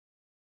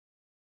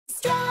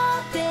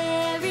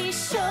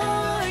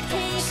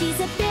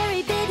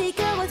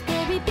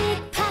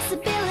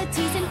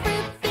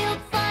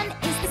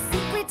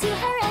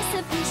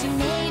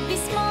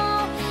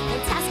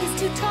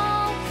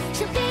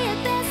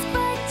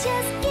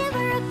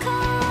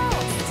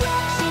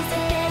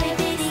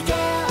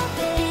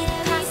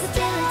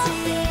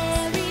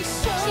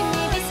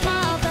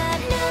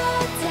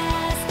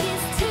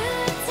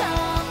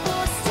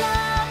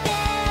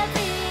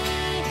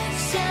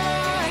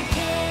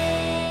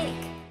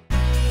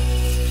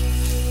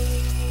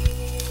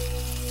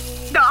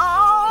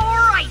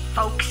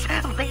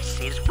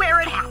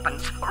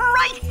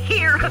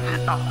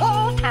The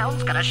whole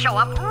town's gonna show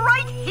up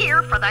right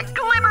here for the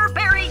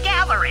Glimmerberry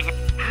Gathering.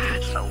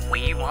 So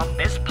we want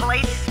this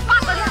place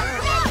spotless.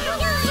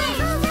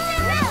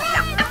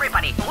 Now,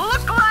 everybody,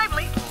 look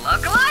lively,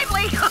 look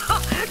lively.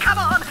 Come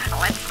on,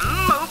 let's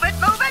move it,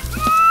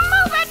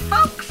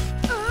 folks.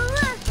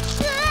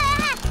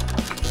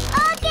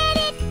 I'll get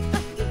it.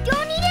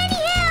 Don't need any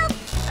help.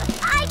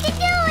 I can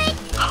do it.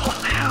 Oh,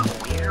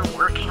 we're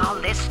working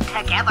on this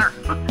together.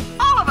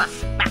 All of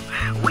us.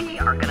 We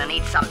are gonna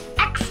need some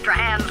extra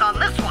hands on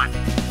this one.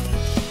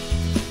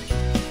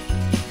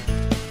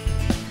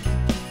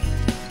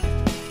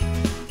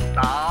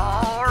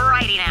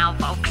 Alrighty now,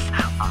 folks.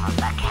 On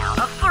the count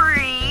of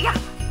 3.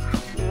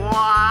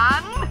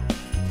 1.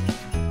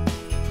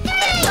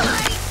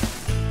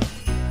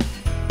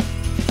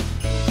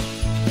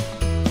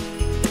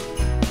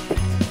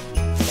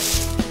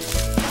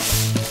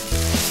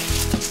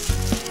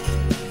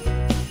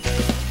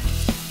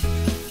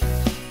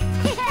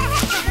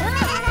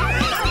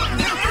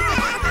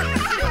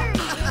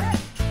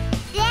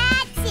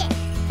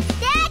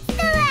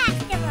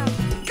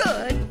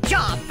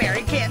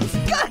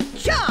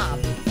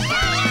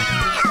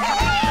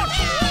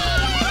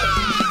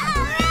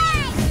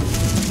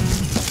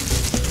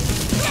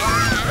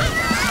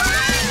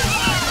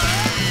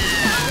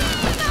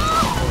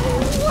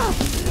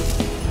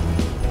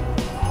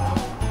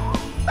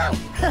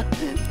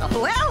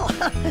 Well,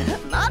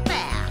 not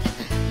bad.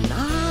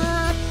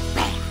 Not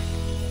bad.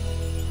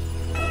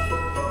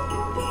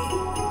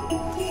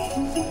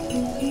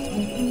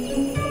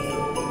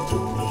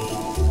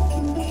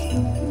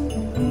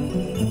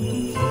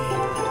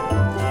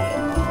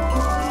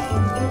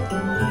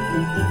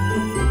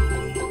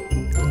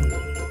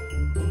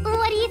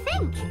 What do you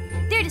think?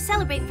 They're to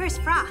celebrate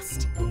first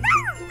frost.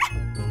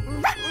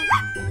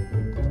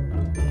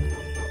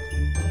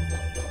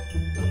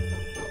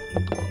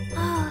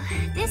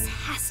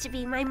 To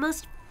be my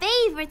most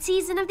favorite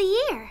season of the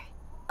year.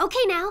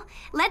 Okay, now,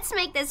 let's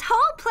make this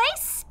whole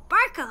place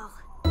sparkle.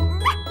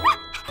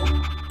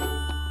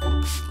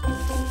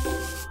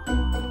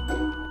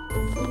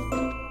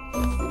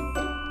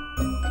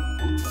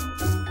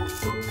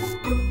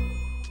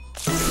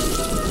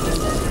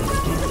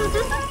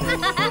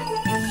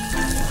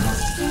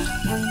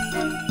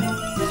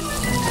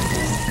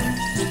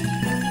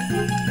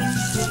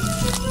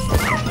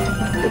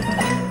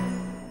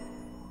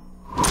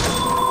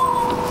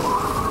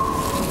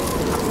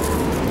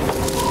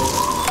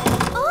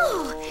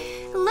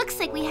 Looks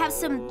like we have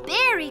some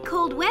very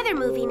cold weather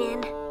moving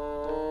in.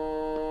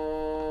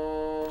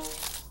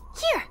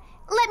 Here,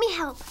 let me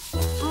help.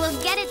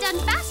 We'll get it done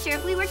faster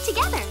if we work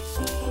together.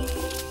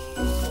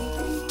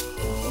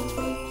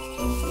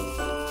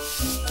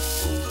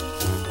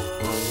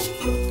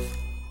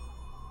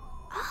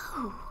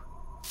 Oh.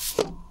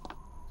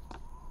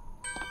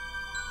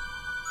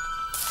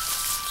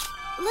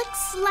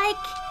 Looks like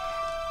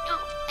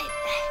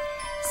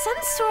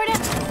some sort of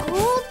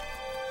old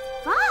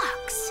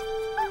box.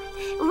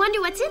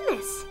 Wonder what's in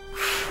this.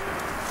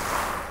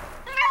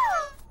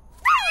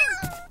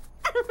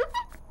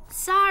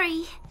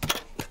 Sorry.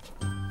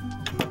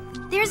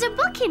 There's a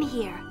book in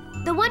here.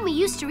 The one we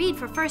used to read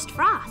for First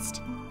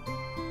Frost.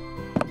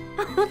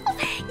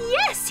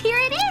 Yes, here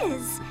it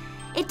is.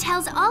 It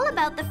tells all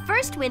about the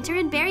first winter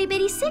in Berry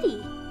Bitty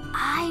City.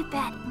 I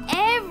bet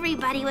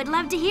everybody would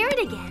love to hear it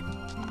again.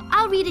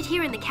 I'll read it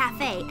here in the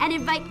cafe and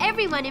invite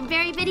everyone in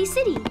Berry Bitty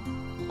City.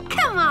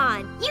 Come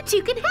on, you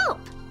two can help.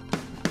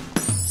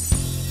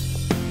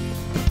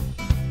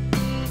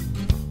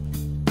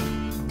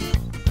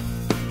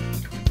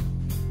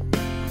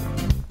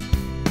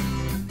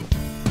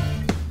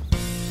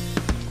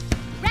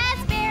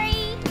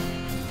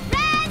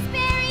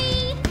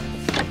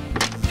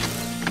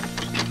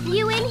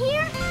 You in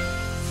here?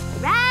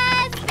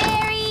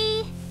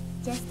 Raspberry!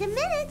 Just a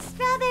minute,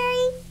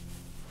 Strawberry.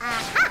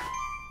 Aha!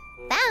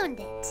 Found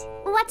it.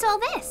 What's all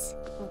this?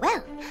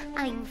 Well,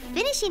 I'm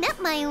finishing up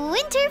my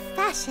winter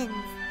fashions.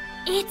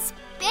 It's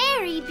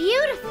very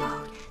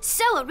beautiful.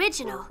 So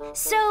original.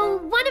 So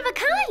one of a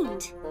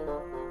kind.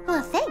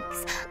 Well,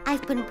 thanks.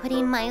 I've been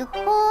putting my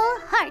whole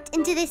heart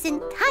into this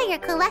entire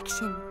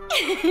collection.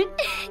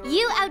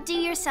 You outdo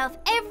yourself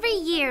every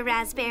year,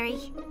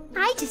 Raspberry.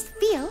 I just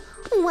feel,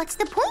 what's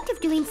the point of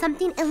doing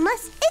something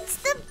unless it's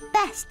the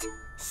best?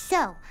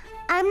 So,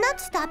 I'm not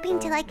stopping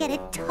till I get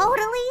it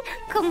totally,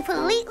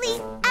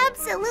 completely,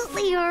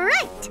 absolutely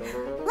right.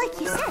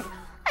 Like you said,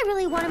 I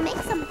really want to make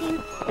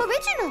something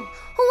original,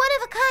 one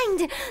of a kind,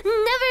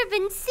 never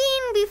been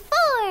seen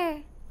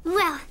before.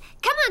 Well,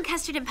 come on,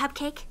 Custard and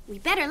Pupcake. We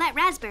better let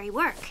Raspberry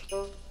work.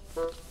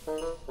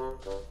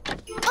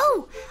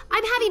 Oh,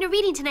 I'm having a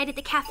reading tonight at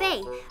the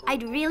cafe.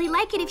 I'd really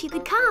like it if you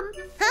could come.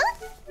 Huh?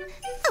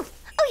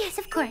 Oh yes,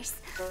 of course.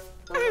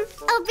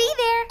 I'll be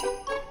there.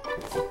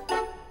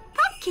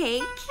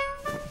 Pupcake.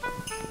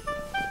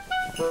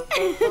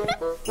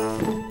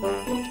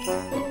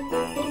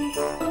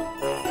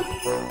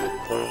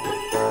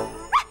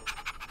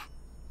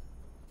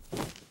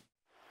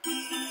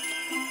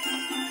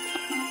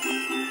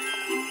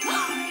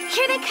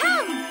 Here they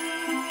come!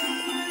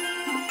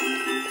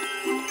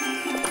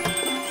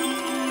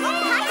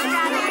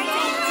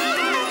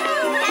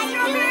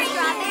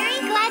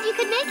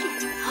 could make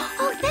it.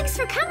 Oh, thanks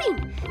for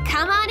coming.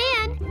 Come on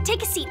in.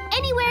 Take a seat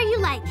anywhere you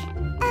like.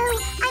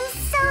 Oh, I'm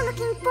so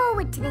looking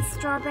forward to this,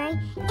 Strawberry.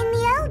 In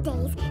the old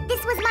days,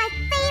 this was my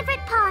favorite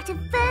part of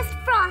first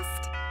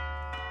frost.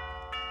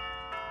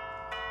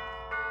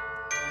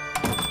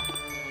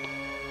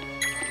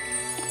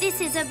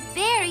 This is a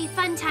very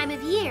fun time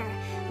of year,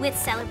 with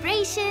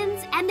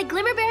celebrations and the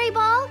Glimmerberry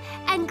Ball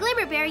and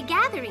Glimmerberry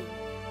Gathering.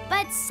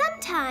 But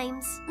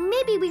sometimes,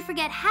 maybe we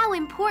forget how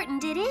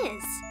important it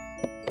is.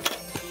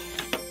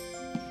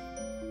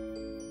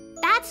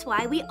 That's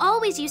why we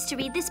always used to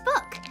read this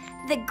book,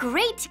 The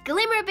Great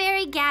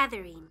Glimmerberry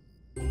Gathering.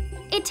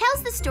 It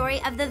tells the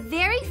story of the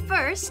very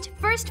first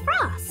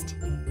frost.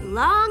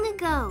 Long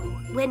ago,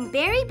 when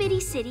Berry Bitty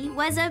City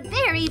was a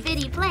very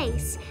bitty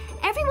place,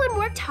 everyone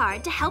worked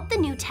hard to help the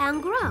new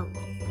town grow.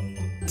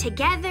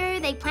 Together,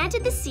 they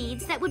planted the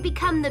seeds that would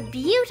become the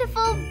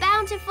beautiful,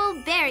 bountiful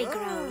berry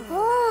grove.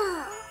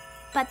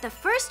 But the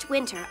first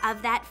winter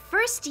of that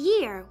first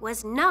year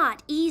was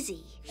not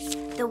easy.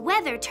 The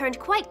weather turned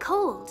quite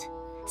cold.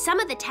 Some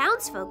of the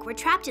townsfolk were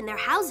trapped in their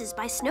houses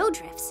by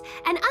snowdrifts,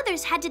 and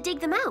others had to dig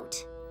them out.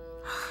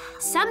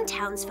 Some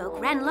townsfolk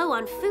ran low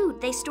on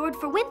food they stored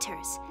for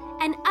winters,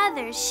 and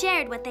others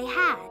shared what they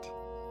had.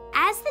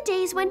 As the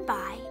days went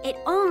by, it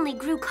only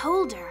grew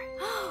colder,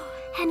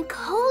 and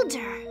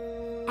colder,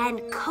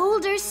 and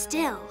colder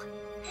still.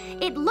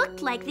 It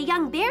looked like the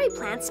young berry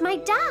plants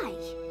might die.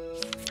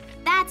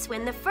 That's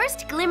when the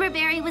first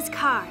Glimmerberry was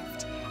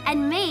carved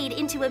and made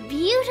into a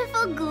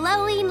beautiful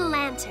glowing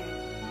lantern,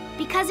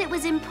 because it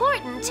was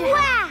important to...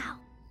 Wow!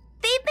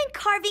 They've been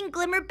carving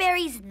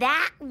Glimmerberries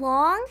that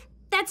long?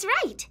 That's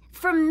right,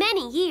 for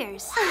many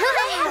years. I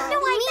had no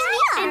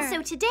idea! And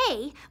so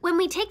today, when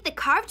we take the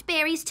carved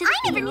berries to the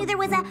I never knew there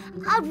was a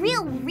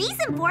real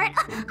reason for it.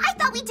 I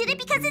thought we did it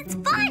because it's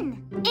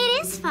fun.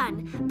 It is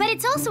fun, but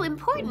it's also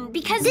important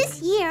because...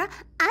 This year,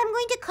 I'm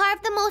going to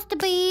carve the most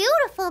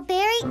beautiful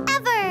berry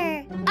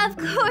ever. Of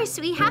course,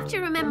 we have to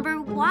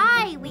remember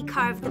why we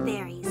carve the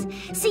berries.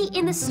 See,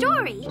 in the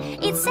story,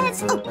 it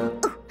says...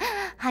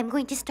 I'm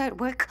going to start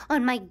work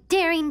on my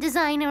daring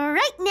design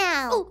right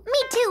now. Oh,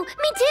 me too.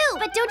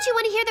 But don't you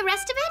want to hear the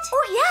rest of it?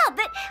 Oh, yeah,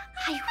 but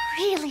I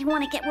really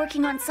want to get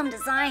working on some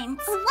designs.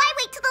 Why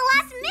wait till the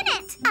last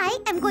minute? I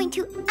am going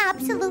to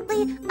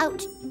absolutely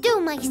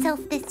outdo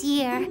myself this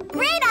year.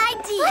 Great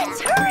idea.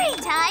 Let's hurry.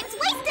 Time's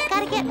wasted.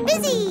 Gotta get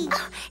busy.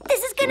 Oh,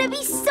 this is gonna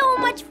be so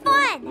much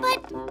fun.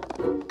 But,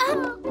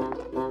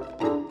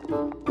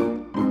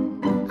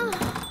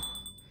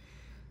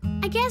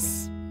 I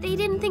guess they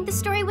didn't think the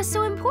story was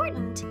so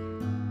important.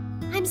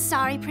 I'm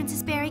sorry,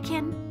 Princess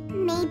Berrykin.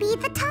 Maybe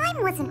the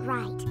time wasn't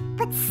right.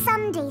 But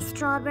someday,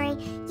 Strawberry,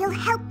 you'll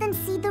help them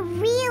see the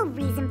real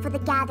reason for the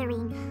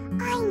gathering.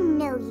 I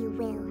know you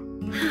will.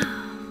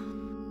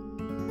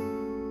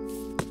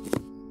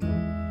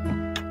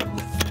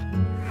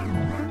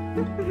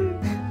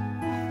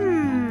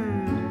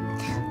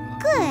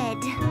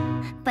 Good.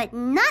 But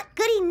not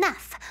good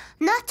enough.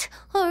 Not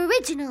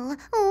original,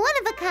 one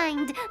of a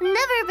kind,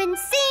 never been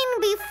seen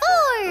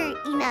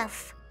before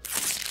enough.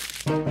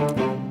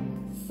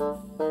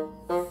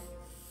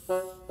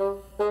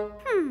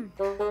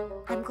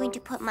 I'm going to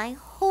put my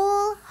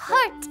whole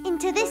heart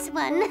into this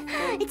one.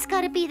 It's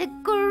gotta be the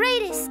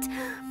greatest,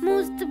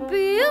 most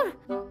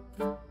beautiful.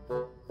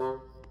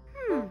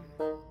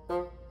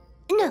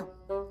 No,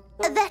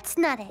 that's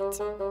not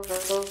it.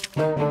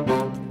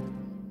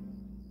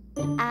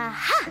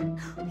 Aha!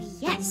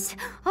 Yes!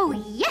 Oh,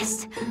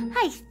 yes!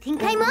 I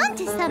think I'm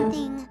onto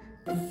something.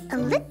 A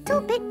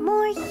little bit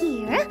more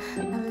here,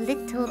 a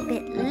little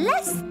bit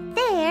less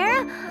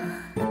there.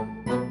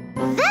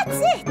 That's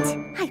it!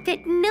 I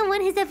bet no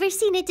one has ever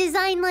seen a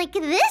design like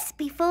this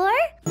before.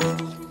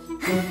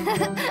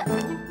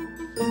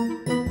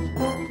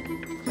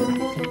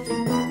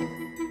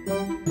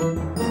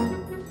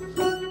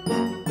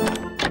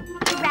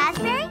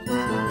 Raspberry?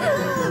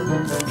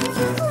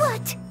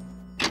 What?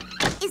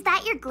 Is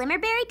that your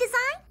Glimmerberry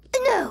design?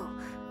 No.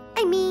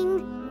 I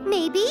mean,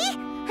 maybe.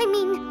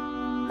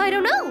 I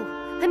don't know.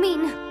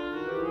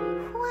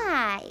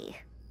 Why?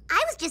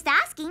 I was just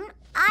asking.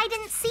 I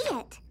didn't see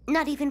it.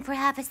 Not even for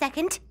half a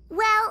second?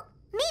 Well,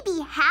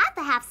 maybe half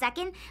a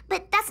second,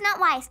 but that's not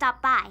why I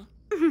stopped by.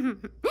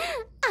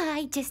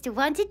 I just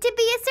wanted to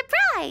be a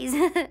surprise.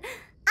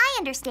 I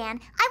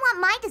understand. I want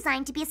my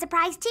design to be a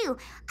surprise, too.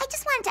 I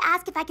just wanted to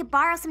ask if I could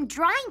borrow some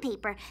drawing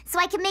paper so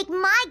I could make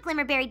my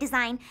Glimmerberry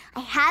design.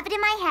 I have it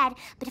in my head,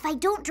 but if I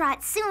don't draw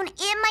it soon,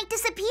 it might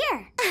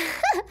disappear.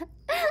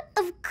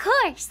 Of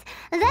course.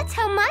 That's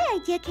how my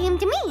idea came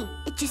to me.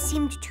 It just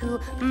seemed to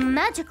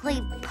magically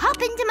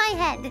pop into my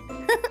head.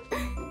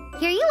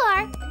 Here you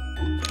are.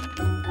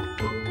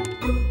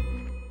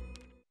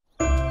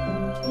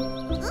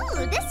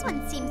 Ooh, this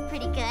one seems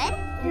pretty good.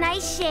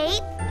 Nice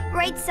shape,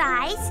 right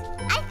size.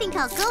 I think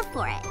I'll go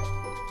for it.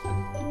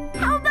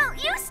 How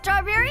about you,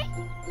 Strawberry?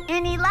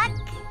 Any luck?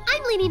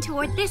 I'm leaning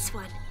toward this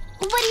one.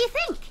 What do you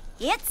think?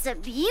 It's a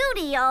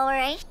beauty, all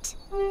right.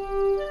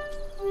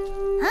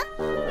 Huh?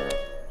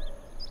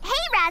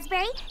 Hey,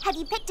 Raspberry. Have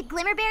you picked a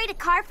glimmerberry to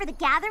carve for the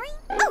gathering?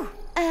 Oh,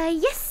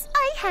 yes,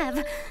 I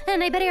have.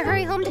 And I better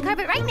hurry home to carve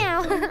it right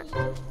now.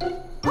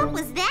 What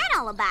was that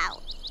all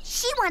about?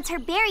 She wants her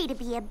berry to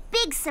be a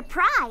big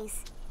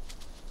surprise.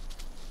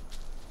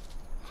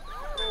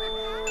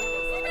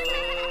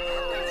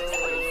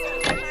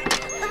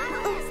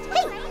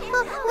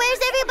 Where's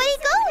everybody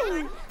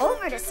going?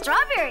 Over to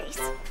Strawberry's.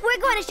 We're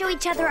going to show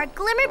each other our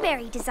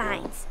glimmerberry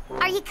designs.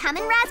 Are you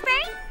coming,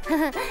 Raspberry?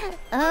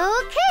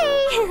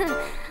 Okay.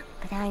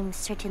 But I'm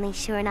certainly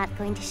sure not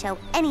going to show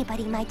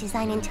anybody my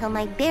design until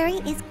my berry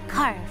is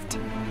carved. I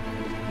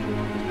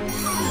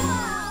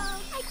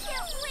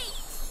can't wait.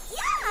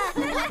 Yeah.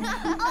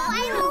 Oh,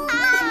 I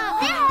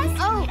love this.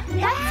 Oh,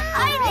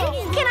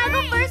 that's Can I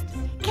go first?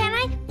 Can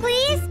I,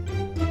 please?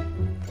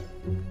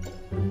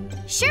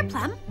 Sure,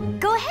 Plum.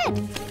 Go ahead.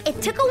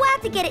 It took a while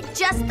to get it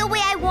just the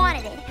way I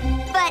wanted it.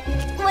 But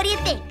what do you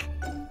think?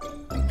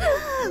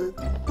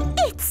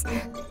 It's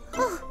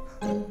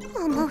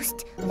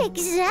almost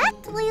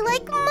exactly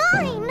like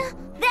mine.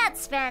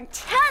 That's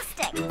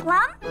fantastic,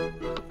 Plum.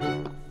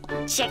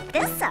 Check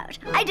this out.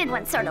 I did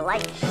one sort of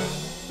like it.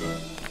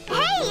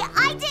 Hey,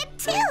 I did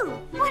too.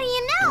 What do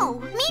you know?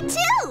 Me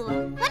too.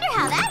 Wonder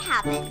how that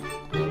happened.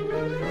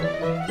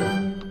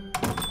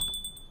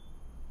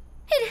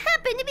 It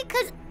happened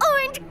because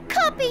Orange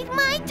copied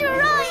my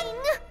drawing.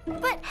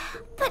 But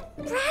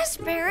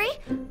Raspberry,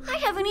 I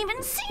haven't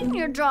even seen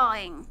your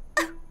drawing.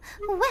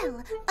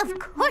 Well, of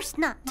course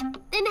not.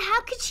 Then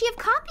how could she have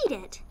copied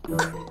it?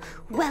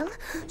 Well,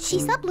 she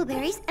saw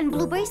blueberries, and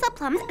blueberries saw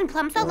plums, and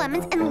plums saw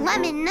lemons, and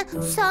lemon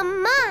saw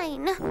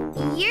mine.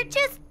 You're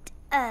just,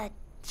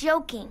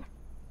 joking.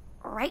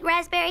 Right,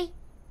 Raspberry?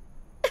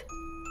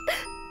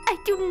 I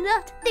do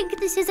not think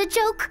this is a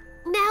joke.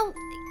 Now,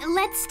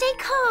 let's stay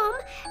calm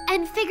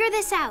and figure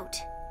this out.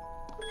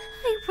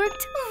 I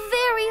worked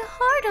very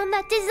hard on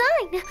that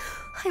design.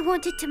 I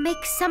wanted to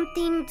make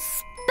something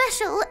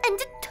special and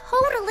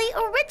totally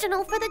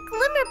original for the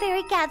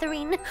Glimmerberry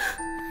gathering.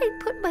 I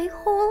put my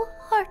whole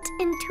heart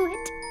into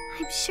it.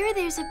 I'm sure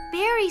there's a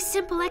very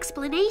simple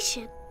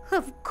explanation.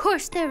 Of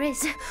course there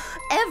is.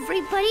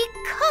 Everybody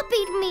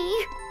copied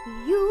me.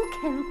 You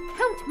can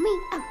count me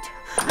out.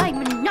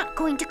 I'm not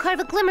going to carve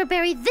a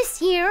Glimmerberry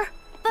this year.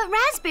 But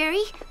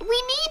Raspberry,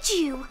 we need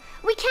you.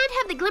 We can't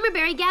have the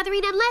Glimmerberry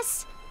gathering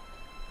unless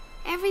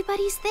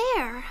everybody's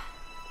there.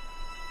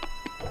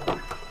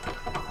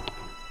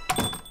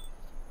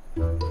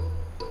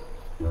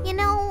 You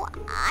know,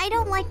 I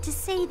don't like to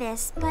say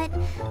this, but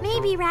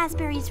maybe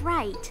Raspberry's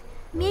right.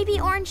 Maybe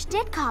Orange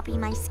did copy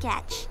my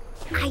sketch.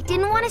 I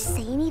didn't want to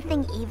say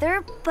anything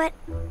either, but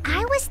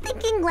I was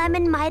thinking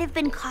Lemon might have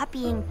been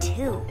copying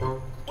too.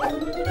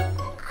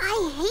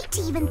 I hate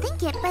to even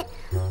think it, but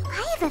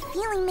I have a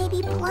feeling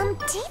maybe Plum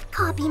did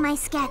copy my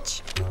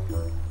sketch.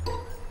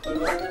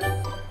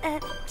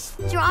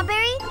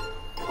 Strawberry?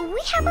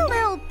 We have a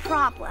little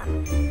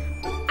problem.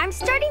 I'm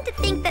starting to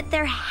think that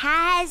there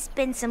has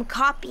been some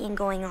copying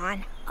going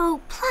on.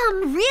 Oh,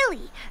 Plum.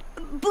 Really?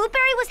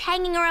 Blueberry was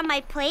hanging around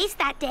my place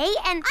that day,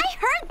 and I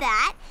heard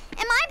that.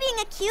 Am I being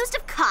accused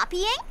of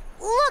copying?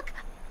 Look,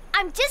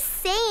 I'm just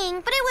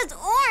saying, but it was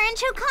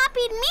Orange who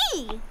copied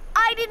me.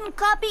 I didn't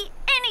copy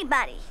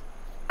anybody.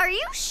 Are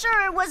you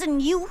sure it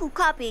wasn't you who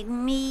copied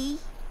me?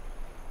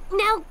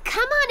 Now,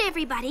 come on,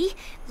 everybody.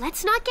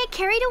 Let's not get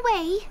carried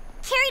away.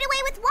 Carried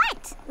away with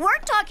what? We're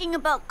talking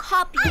about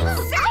copying.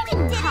 I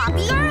didn't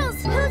copy.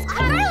 Girls, who's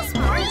copying?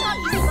 We're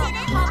talking about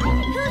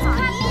copying. Who's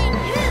copying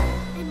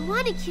who? And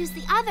one accused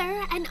the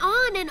other, and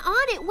on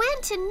it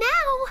went, and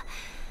now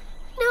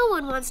no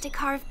one wants to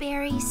carve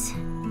berries.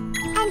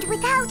 And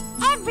without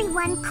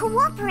everyone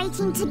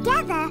cooperating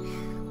together,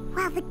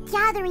 well, the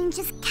gathering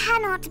just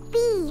cannot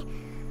be.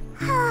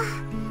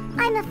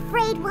 I'm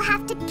afraid we'll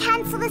have to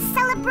cancel the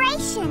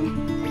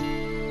celebration.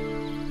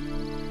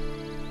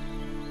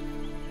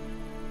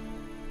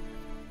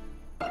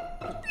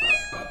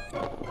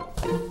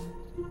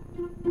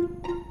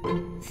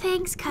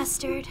 Thanks,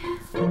 Custard.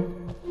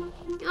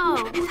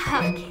 Oh,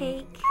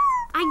 Pupcake.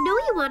 I know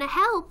you want to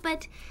help,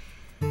 but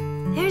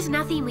there's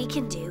nothing we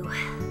can do.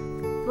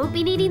 Won't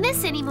be needing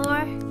this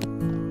anymore.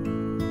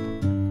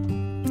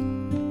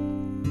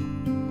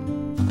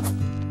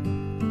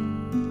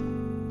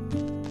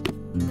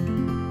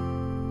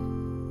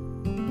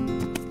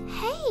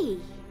 Hey,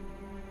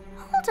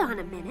 hold on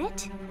a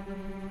minute.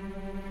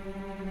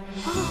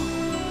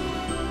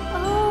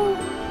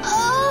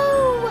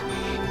 Oh,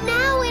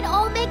 now it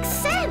all makes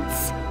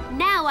sense.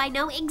 Now I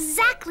know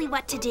exactly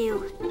what to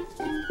do.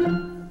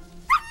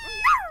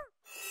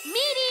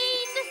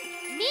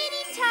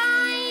 Meeting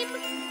time.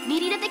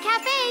 Meeting at the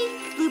cafe.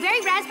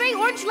 Blueberry, raspberry,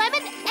 orange,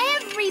 lemon,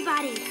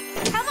 everybody.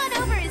 Come on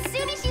over as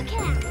soon as you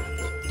can.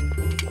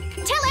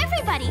 Tell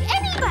everybody,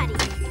 anybody.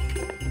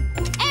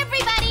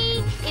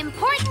 Everybody,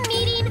 important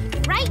meeting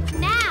right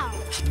now.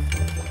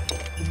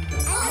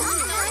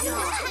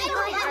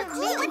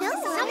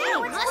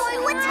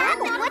 What's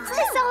happening? What's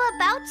this all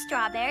about,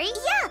 Strawberry?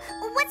 Yeah,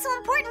 what's so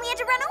important we had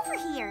to run over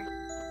here?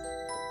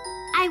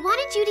 I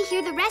wanted you to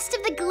hear the rest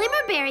of the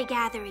Glimmerberry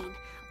gathering.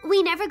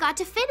 we never got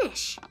to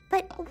finish.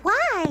 But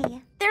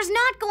why? There's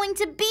not going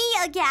to be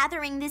a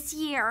gathering this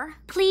year.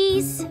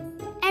 Please,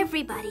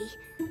 everybody,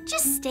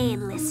 just stay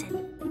and listen.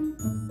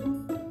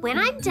 When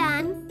I'm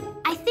done,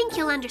 I think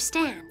you'll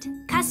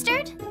understand.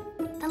 Custard,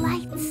 the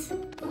lights.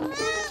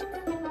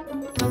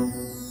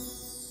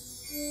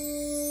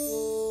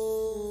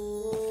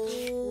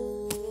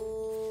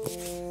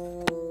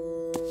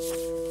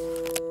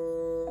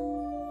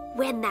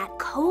 When that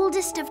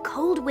coldest of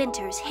cold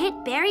winters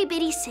hit Berry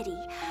Bitty City,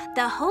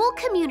 the whole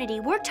community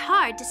worked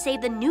hard to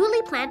save the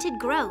newly planted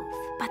grove.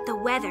 But the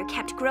weather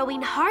kept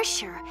growing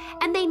harsher,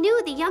 and they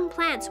knew the young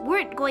plants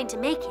weren't going to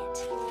make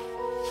it.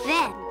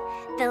 Then,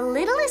 the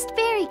littlest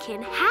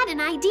berrykin had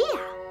an idea.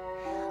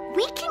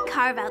 We can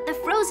carve out the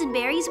frozen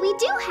berries we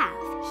do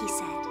have, he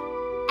said,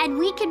 and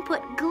we can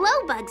put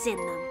glow bugs in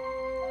them.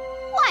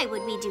 Why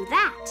would we do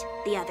that?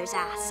 The others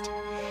asked.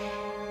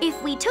 If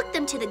we took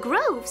them to the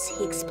groves,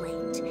 he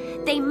explained,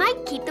 they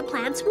might keep the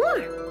plants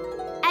warm.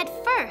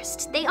 At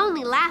first, they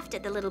only laughed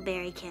at the little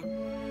berrykin,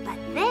 but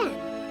then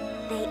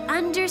they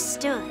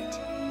understood.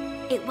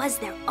 It was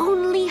their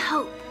only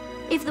hope.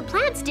 If the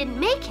plants didn't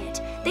make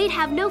it, they'd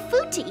have no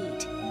food to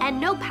eat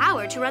and no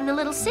power to run the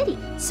little city.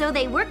 So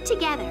they worked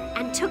together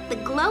and took the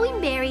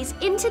glowing berries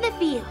into the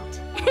field.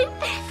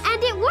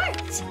 And it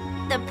worked!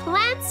 The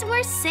plants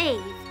were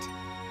saved.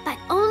 But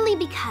only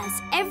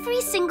because every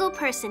single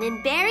person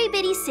in Berry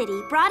Bitty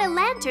City brought a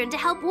lantern to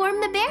help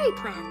warm the berry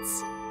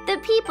plants.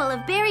 The people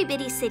of Berry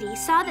Bitty City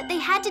saw that they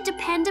had to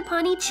depend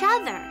upon each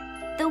other,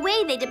 the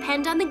way they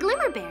depend on the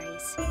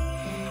glimmerberries.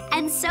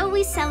 And so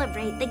we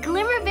celebrate the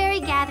Glimmerberry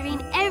Gathering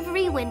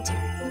every winter.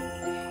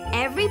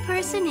 Every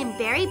person in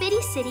Berry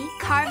Bitty City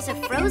carves a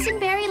frozen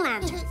berry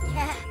lantern.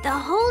 The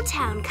whole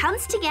town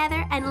comes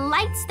together and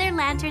lights their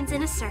lanterns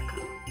in a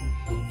circle.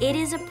 It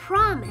is a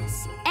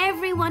promise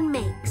everyone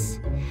makes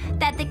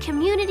that the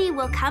community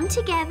will come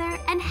together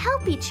and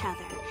help each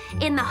other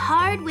in the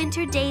hard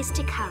winter days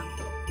to come.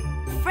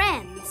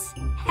 Friends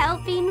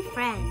helping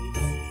friends.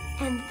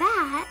 And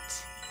that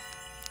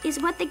is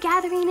what the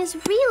gathering is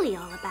really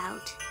all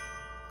about.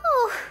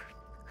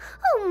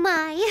 Oh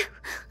my,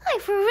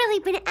 I've really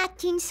been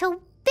acting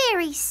so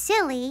very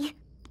silly.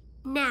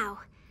 Now,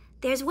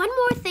 there's one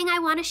more thing I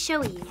want to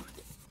show you.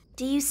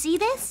 Do you see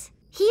this?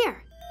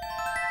 Here.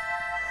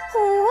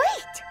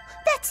 Wait,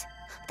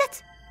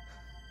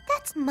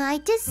 that's my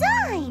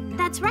design.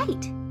 That's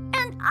right.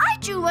 And I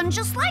drew one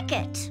just like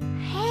it.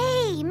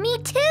 Hey, me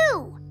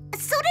too.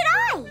 So did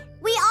I.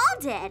 We all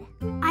did.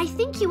 I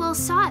think you all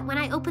saw it when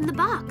I opened the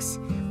box,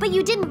 but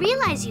you didn't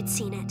realize you'd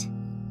seen it.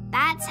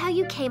 That's how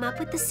you came up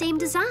with the same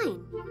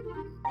design.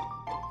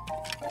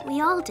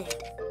 We all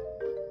did.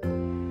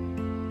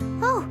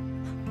 Oh,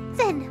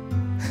 then,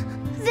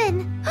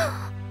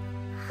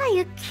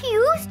 I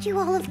accused you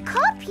all of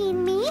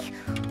copying me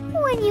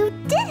when you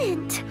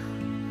didn't.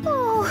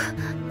 Oh,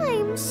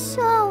 I'm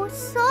so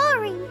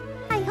sorry.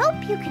 I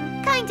hope you can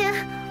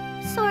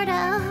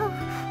sorta,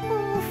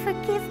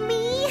 forgive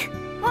me.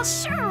 Well,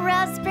 sure,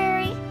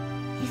 Raspberry.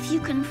 If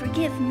you can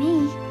forgive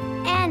me.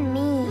 And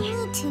me.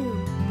 Me too.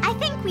 I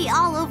think we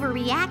all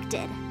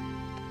overreacted.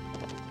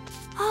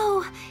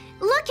 Oh,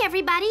 look,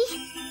 everybody.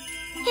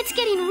 It's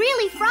getting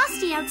really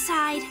frosty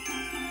outside.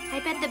 I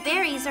bet the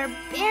berries are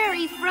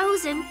very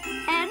frozen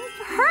and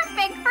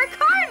perfect for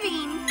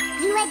carving.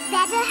 You had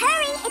better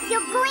hurry if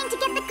you're going to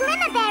get the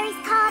glimmerberries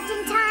carved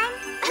in time.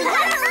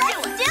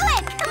 Let's do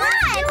it! Come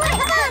on!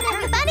 Come on,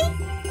 everybody!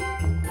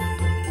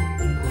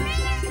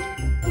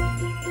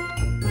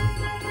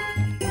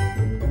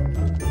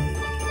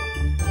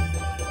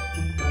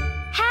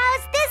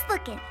 How's this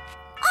looking?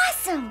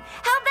 Awesome!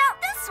 How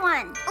about this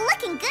one?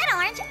 Looking good,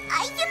 Orange.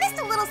 You missed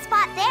a little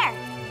spot there.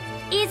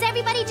 Is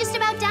everybody just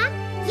about done?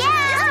 Yeah!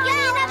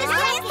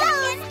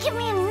 Give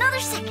me another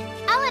second.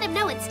 I'll let him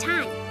know it's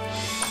time.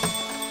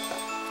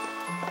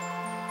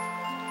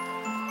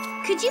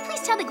 Could you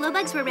please tell the glow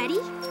bugs we're ready?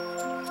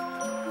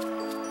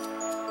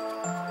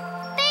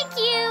 Thank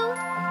you!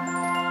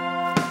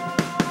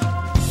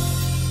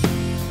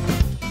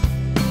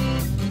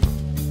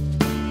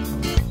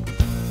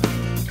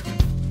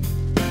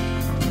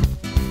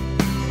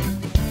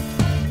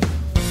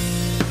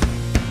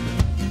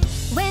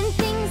 When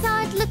things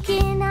aren't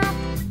looking up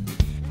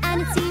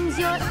and it seems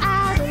you're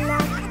out of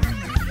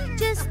luck,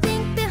 just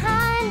think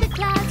behind the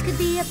clouds could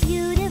be a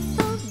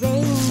beautiful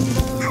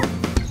rainbow.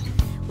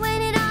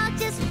 When it all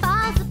just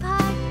falls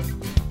apart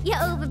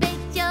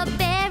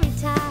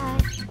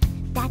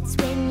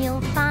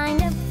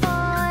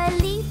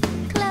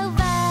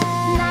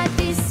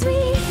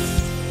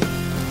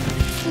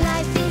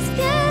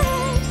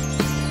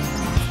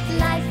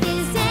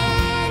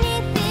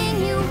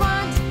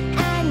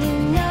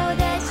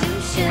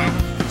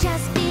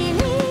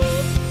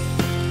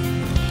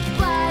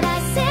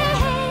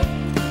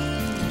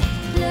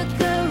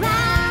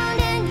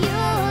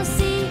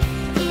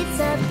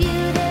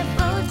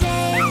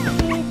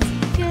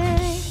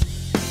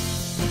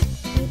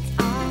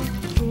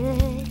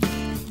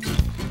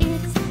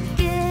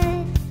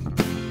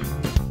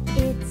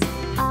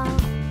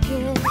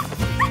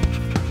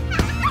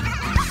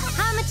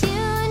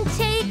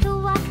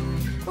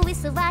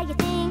So while you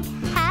think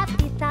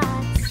happy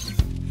thoughts,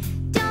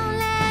 don't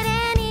let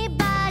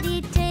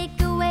anybody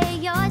take away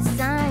your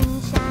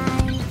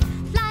sunshine.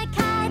 Fly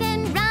kite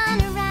and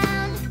run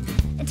around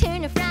and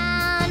turn a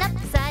frown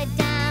upside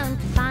down.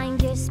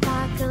 Find your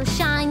sparkle,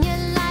 shine your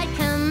light.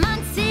 Come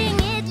on, sing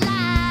it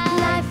loud.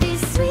 Life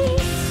is sweet.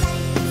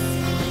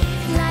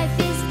 Life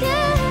is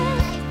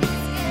good.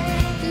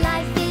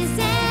 Life is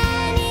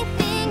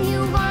anything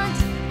you want,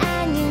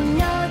 and you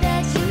know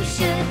that you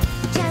should.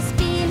 Just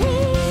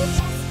believe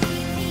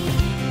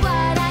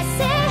what I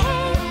say.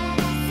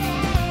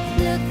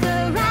 Look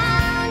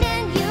around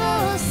and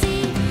you'll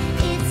see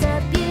it's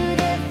a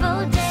beautiful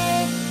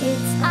day.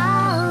 It's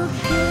all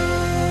good.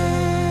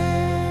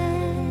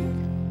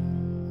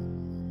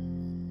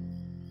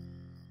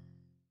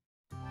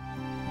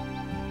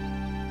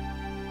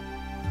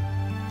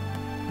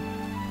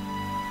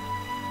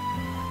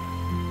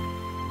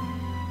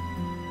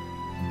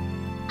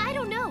 I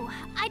don't know.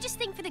 I just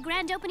think for the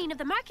grand opening of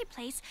the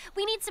marketplace,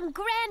 we need some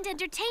grand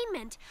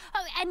entertainment.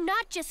 Oh, and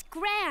not just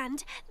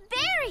grand,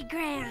 very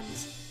grand.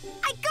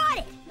 I got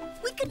it!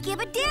 We could give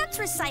a dance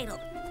recital.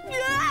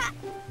 I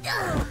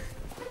got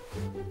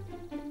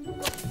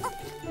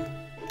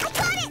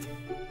it!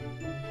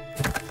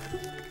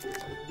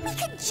 We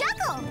could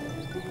juggle!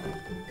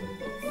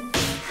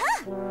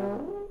 Huh.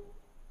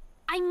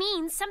 I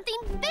mean something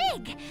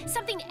big,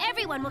 something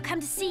everyone will come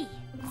to see.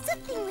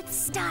 Something with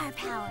star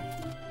power.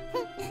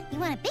 You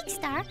want a big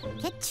star?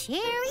 Get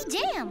cherry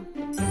jam.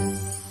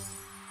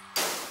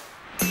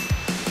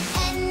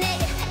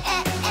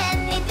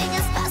 Anything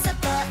is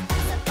possible.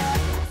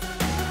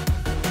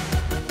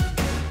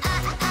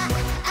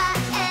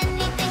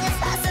 Anything is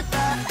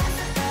possible.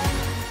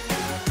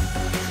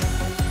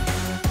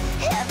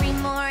 Every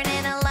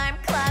morning alarm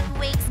clock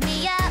wakes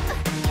me up.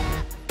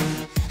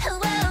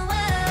 Whoa,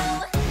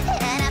 whoa.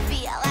 And I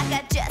feel like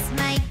I just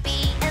might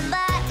be in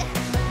luck.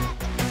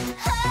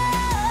 Oh,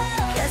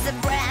 'cause a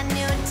brand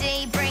new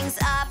day brings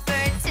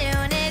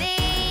opportunity.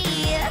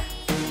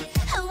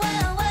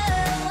 Whoa,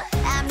 whoa.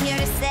 I'm here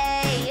to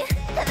say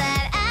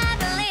that I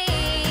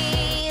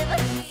believe.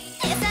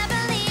 Yes, I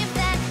believe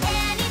that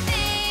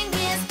anything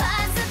is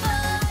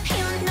possible.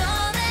 You know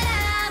that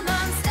I'm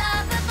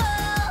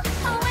unstoppable.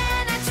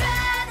 When I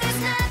try, there's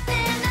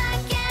nothing I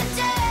can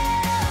do.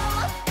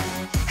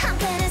 I'm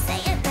gonna say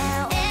it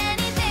now.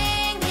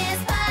 Anything is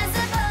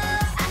possible.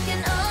 I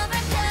can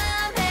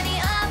overcome any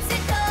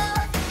obstacle.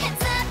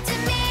 It's up to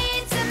me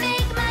to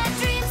make my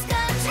dreams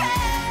come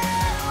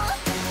true.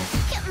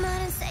 Come on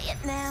and say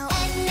it now.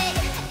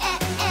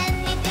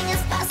 Anything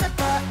is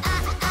possible.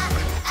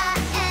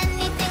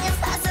 Anything is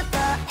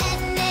possible.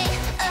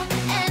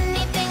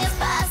 Anything is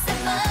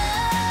possible.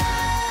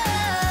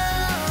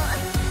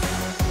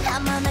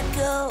 I'm on the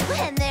go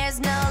and there's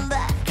no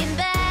looking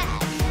back.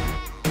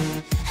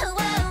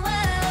 Whoa,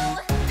 whoa.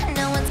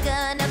 No one's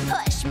gonna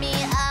push me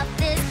off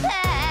this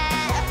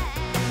path.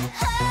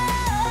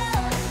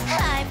 Oh,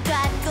 I've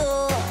got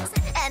goals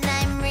and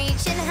I'm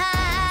reaching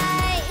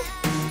high.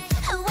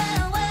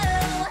 Whoa,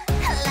 whoa.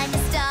 Like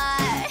a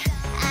star,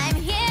 I'm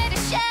here to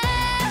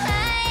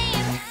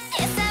shine.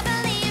 Yes, I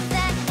believe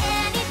that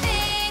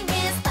anything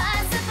is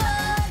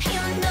possible.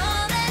 You know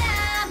that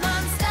I'm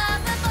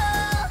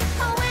unstoppable.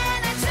 When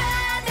I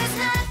try, there's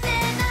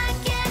nothing I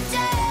can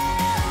do.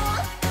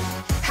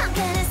 I'm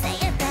gonna say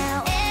it now.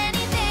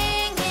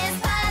 Anything is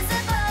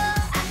possible.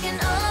 I can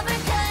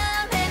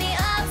overcome any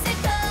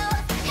obstacle.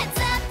 It's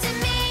up to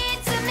me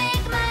to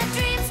make my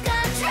dreams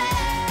come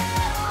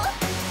true.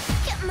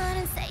 Come on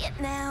and say it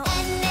now.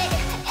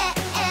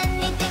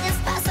 Anything is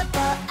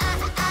possible.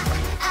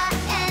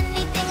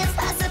 Anything is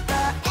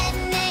possible.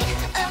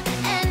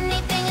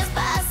 Anything is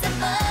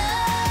possible.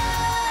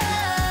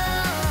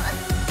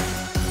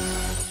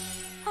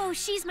 Oh,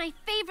 she's my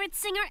favorite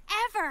singer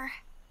ever.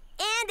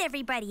 And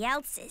everybody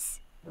else's.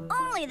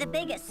 Only the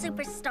biggest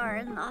superstar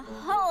in the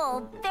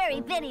whole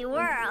Berry Bitty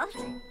world.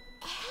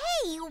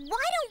 Hey,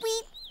 why don't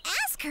we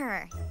ask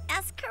her?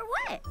 Ask her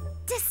what?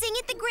 To sing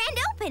at the grand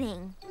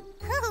opening.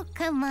 Oh,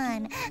 come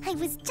on. I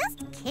was just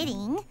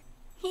kidding.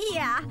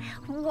 Yeah,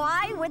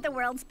 why would the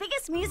world's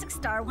biggest music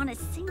star want to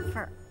sing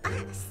for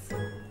us?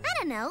 I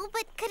don't know,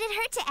 but could it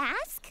hurt to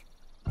ask?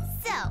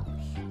 So,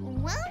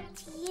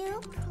 won't you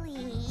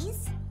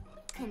please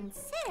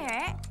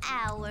consider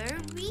our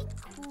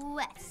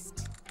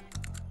request?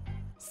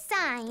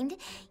 Signed,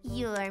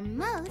 your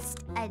most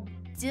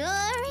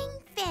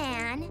adoring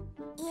fan,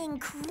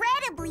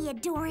 Incredibly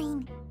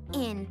adoring.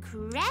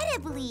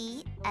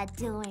 incredibly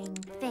adoring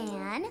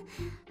fan,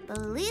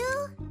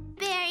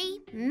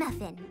 Blueberry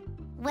Muffin.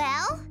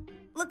 Well,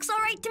 Looks all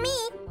right to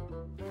me.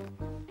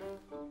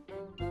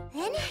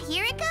 then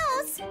here it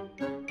goes.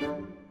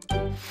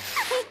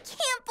 I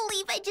can't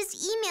believe I just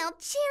emailed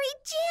Cherry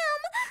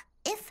Jam.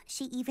 If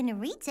she even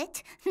reads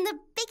it, the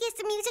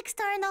biggest music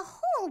star in the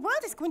whole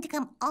world is going to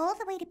come all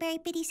the way to Berry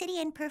Bitty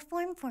City and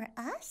perform for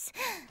us?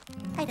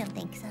 I don't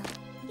think so.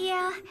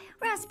 Yeah,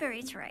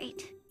 Raspberry's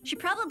right. She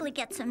probably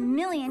gets a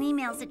million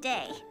emails a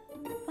day.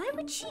 Why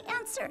would she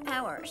answer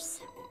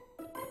ours?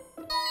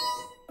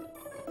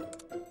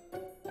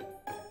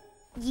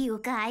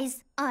 You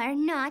guys are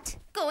not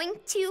going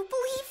to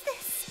believe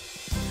this.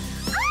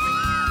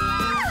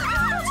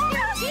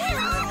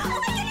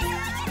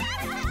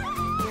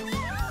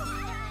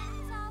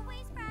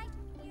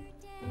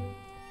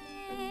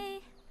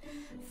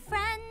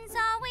 Friends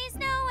always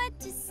know what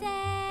to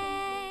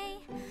say.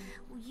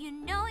 You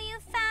know you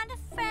found a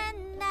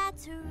friend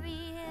that's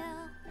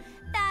real,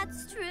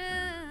 that's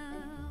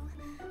true.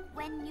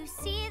 When you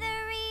see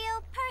the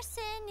real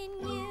person in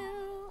you.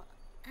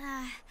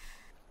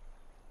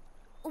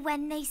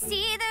 When they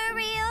see the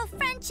real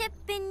friendship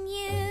in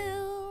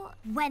you.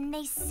 When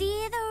they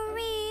see the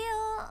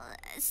real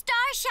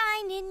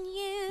starshine in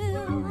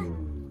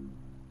you.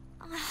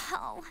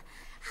 Oh,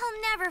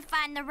 I'll never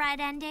find the right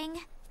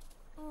ending.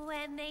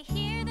 When they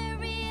hear the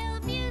real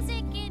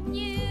music in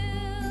you.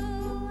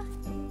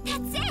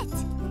 That's it!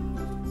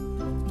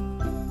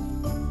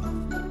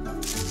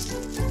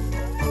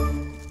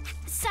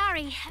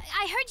 Sorry,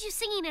 I heard you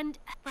singing and,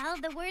 well,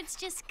 the words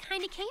just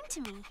kind of came to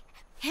me.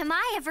 Am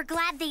I ever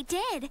glad they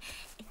did?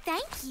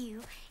 Thank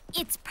you.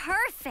 It's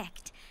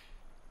perfect.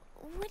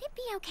 Would it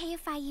be okay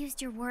if I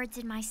used your words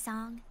in my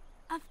song?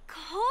 Of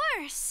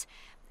course.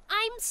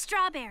 I'm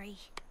Strawberry.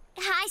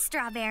 Hi,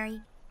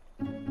 Strawberry.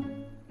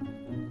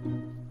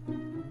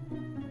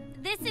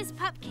 This is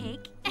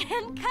Pupcake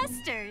and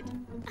Custard.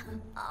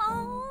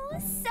 Oh,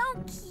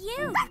 so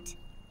cute.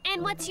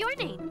 And what's your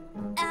name?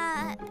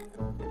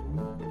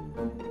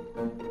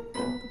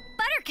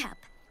 Buttercup.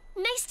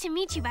 Nice to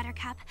meet you,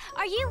 Buttercup.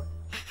 Are you...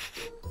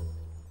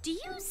 Do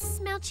you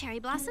smell cherry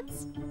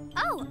blossoms?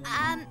 Oh,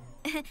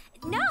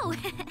 no.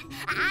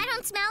 I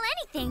don't smell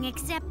anything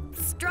except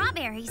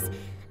strawberries.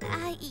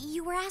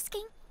 You were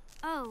asking?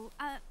 Oh,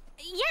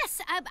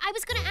 yes. I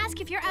was going to ask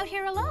if you're out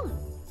here alone.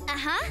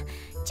 Uh-huh.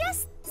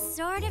 Just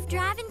sort of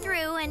driving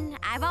through, and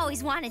I've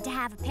always wanted to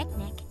have a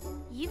picnic.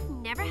 You've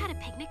never had a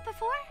picnic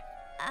before?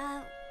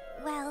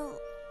 Well,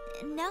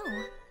 no.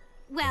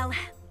 Well,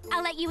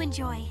 I'll let you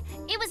enjoy.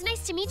 It was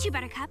nice to meet you,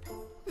 Buttercup.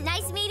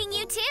 Nice meeting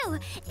you, too.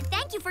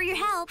 Thank you for your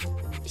help.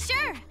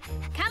 Sure.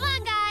 Come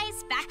on,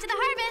 guys. Back to the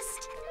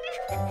harvest.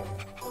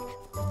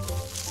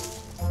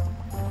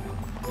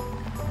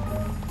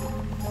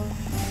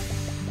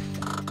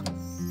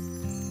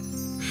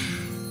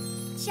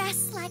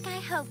 Just like I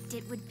hoped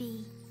it would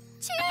be.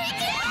 Cherry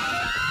Jam!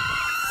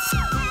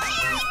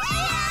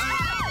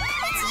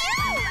 It's you!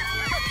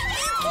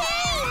 You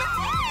came!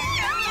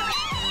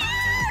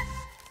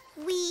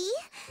 We,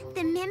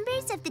 the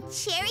members of the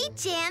Cherry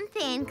Jam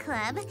Fan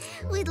Club,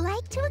 would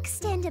like to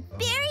extend a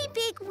very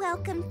big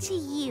welcome to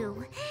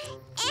you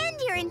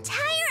and your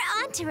entire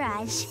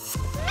entourage.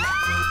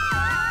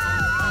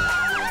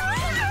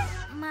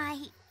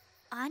 My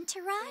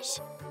entourage?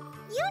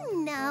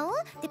 You know,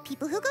 the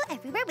people who go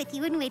everywhere with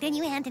you and wait on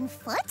you hand and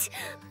foot.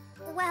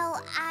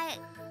 Well, I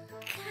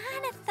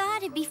kind of thought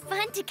it'd be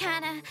fun to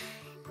kind of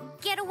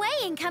get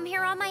away and come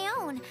here on my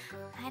own.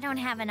 I don't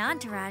have an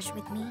entourage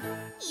with me.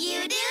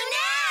 You do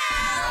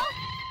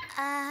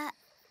now!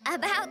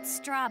 About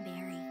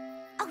Strawberry.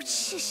 Oh,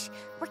 shush.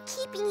 We're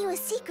keeping you a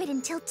secret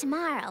until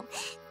tomorrow.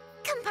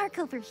 Come park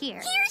over here.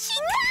 Here she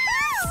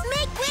comes!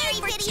 Make way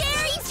for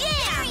Cherry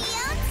Jam! Very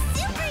own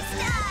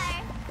superstar!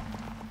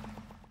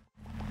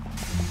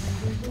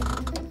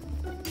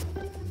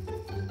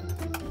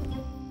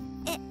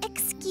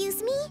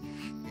 Excuse me?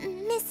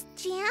 Miss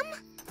Jam?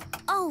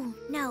 Oh,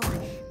 no.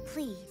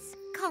 Please,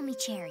 call me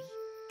Cherry.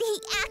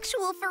 The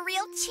actual for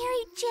real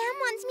Cherry Jam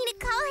wants me to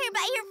call her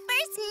by her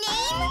first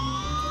name?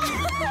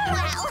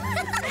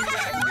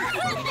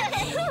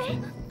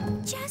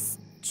 Well, just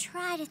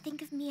try to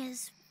think of me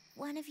as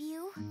one of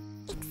you.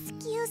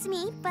 Excuse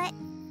me, but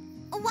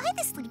why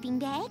the sleeping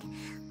bag?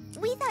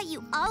 We thought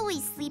you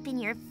always sleep in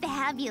your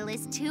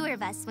fabulous tour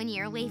bus when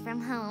you're away from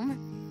home.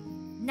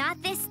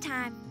 Not this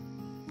time.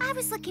 I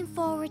was looking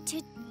forward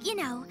to,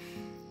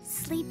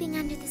 sleeping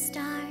under the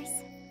stars.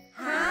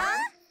 Huh?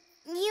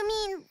 You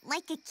mean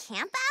like a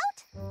camp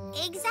out?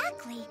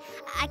 Exactly.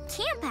 A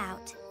camp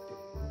out.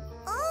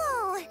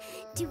 Oh,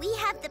 do we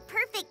have the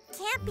perfect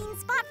camping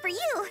spot for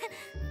you?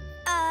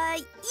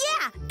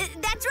 Yeah,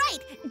 that's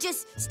right.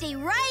 Just stay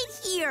right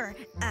here.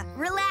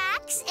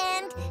 Relax,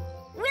 and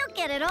we'll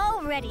get it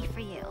all ready for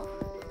you.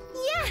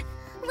 Yeah,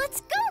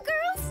 let's go,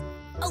 girls.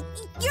 Oh,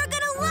 you're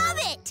gonna love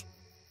it.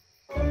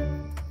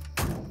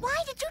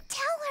 Why did you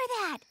tell her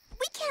that?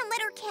 We can't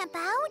let her camp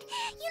out.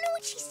 You know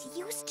what she's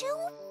used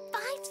to?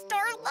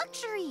 5-star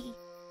luxury.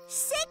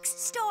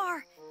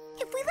 6-star.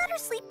 If we let her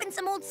sleep in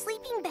some old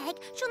sleeping bag,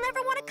 she'll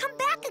never want to come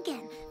back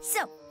again.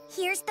 So,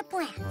 here's the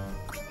plan.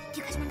 Okay, do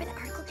you guys remember the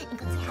article? And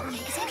go see how it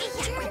is.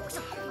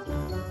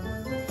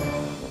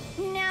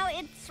 Yeah. Now,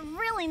 it's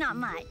really not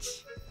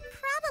much.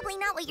 Probably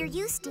not what you're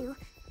used to.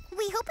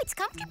 We hope it's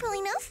comfortable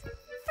enough.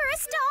 For a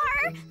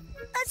star!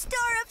 A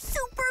star of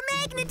super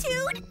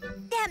magnitude!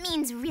 That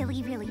means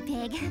really, really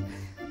big.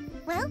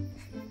 Well,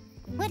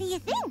 what do you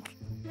think?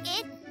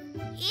 It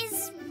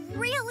is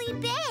really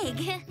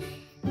big,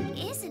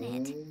 isn't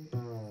it?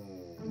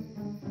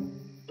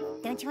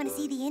 Don't you want to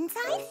see the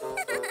inside?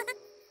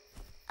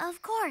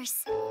 Of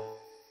course.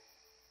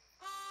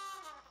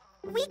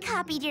 We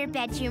copied your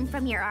bedroom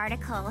from your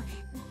article.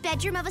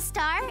 Bedroom of a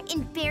star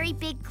in very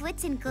big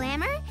glitz and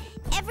glamour.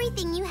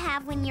 Everything you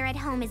have when you're at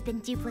home has been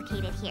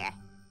duplicated here.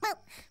 Well,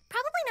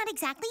 probably not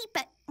exactly,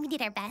 but we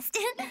did our best.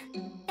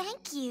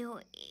 Thank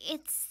you.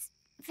 It's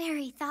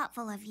very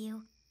thoughtful of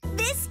you.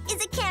 This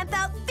is a camp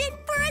outfit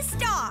for a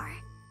star.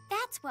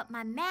 That's what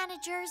my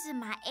managers and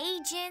my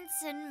agents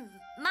and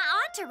my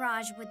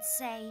entourage would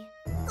say.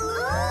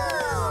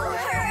 Ooh,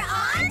 her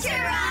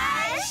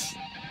entourage!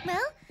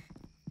 Well,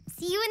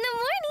 see you in the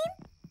morning.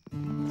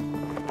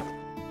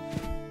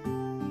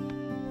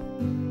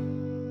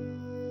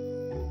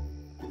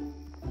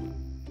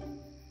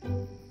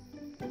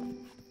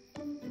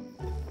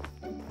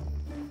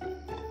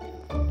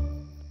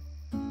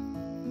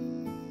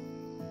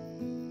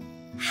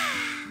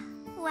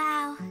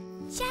 Wow,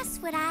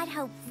 just what I'd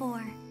hoped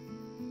for.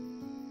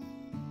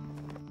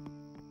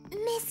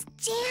 Miss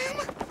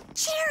Jam?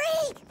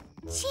 Cherry!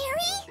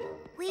 Cherry?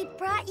 We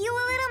brought you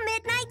a little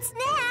midnight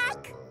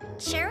snack.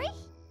 Cherry?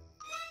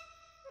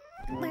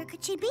 Where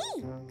could she be?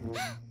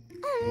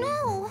 Oh,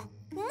 no.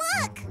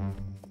 Look!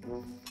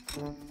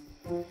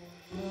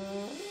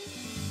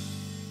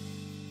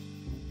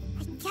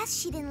 I guess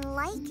she didn't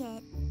like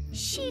it.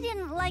 She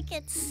didn't like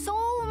it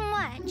so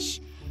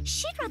much.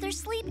 She'd rather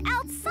sleep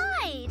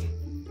outside.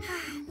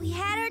 We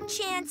had our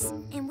chance,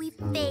 and we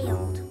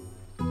failed.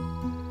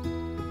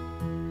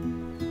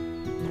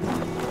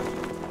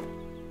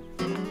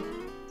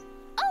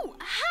 Oh,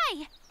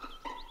 hi!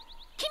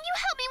 Can you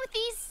help me with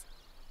these,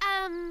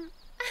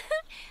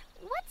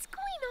 what's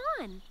going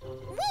on?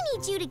 We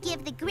need you to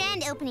give the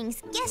grand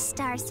opening's guest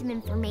star some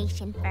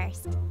information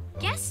first.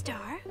 Guest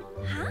star?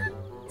 Huh?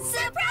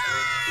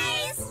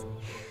 Surprise!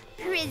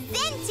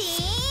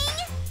 Presenting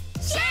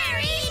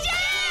Cherry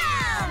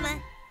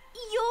Jam!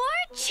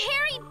 Your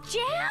cherry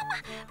jam?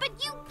 But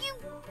you...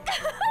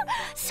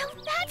 So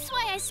that's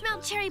why I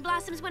smelled cherry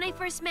blossoms when I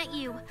first met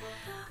you.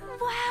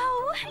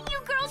 Wow, you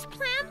girls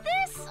planned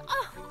this?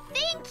 Oh,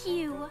 thank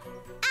you.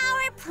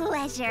 Our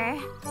pleasure.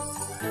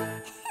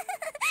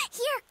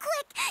 Here,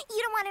 quick!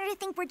 You don't want her to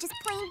think we're just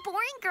plain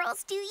boring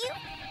girls, do you?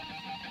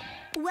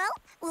 Well,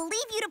 we'll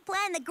leave you to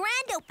plan the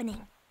grand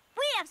opening.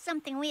 We have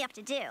something we have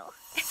to do.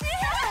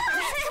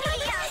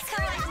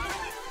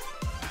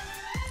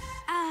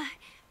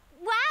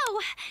 Wow.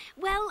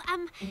 Well,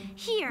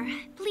 here,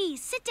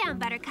 please sit down,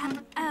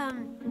 Buttercup.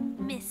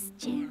 Miss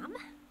Jam?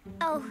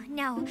 Oh,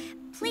 no.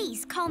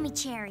 Please, call me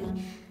Cherry.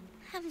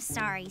 I'm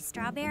sorry,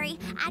 Strawberry.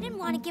 I didn't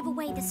want to give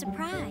away the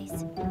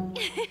surprise.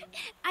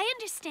 I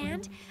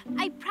understand.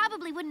 I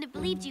probably wouldn't have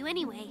believed you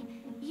anyway.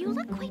 You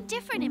look quite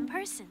different in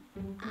person.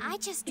 I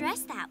just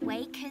dress that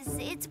way because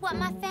it's what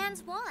my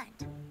fans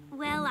want.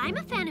 Well, I'm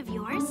a fan of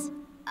yours.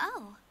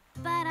 Oh.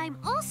 But I'm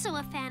also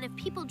a fan of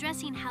people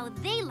dressing how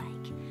they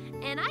like.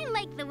 And I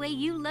like the way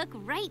you look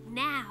right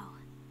now.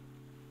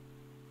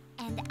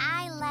 And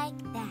I like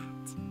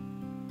that.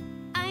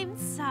 I'm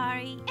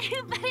sorry,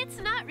 but it's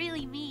not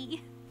really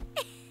me.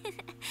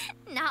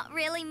 Not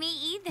really me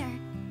either.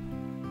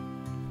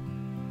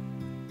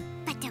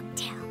 But don't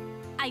tell.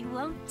 I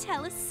won't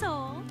tell a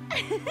soul.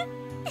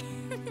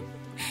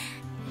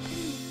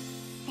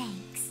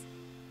 Thanks.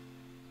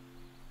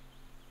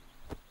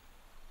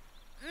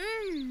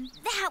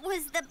 That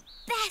was the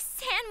best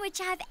sandwich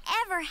I've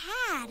ever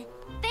had.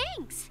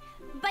 Thanks.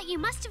 But you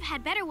must have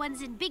had better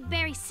ones in Big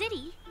Berry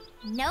City.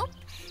 Nope.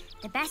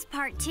 The best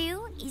part,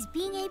 too, is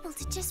being able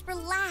to just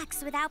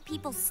relax without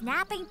people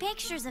snapping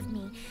pictures of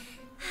me.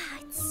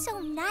 It's so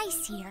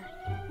nice here.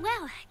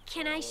 Well,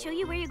 can I show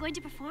you where you're going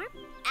to perform?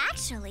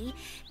 Actually,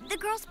 the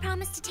girls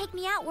promised to take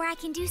me out where I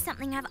can do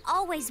something I've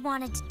always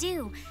wanted to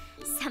do.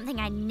 Something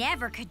I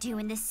never could do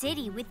in the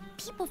city with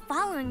people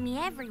following me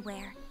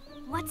everywhere.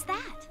 What's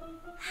that?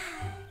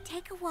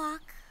 Take a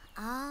walk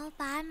all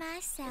by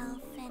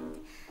myself and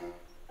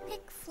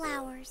pick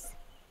flowers.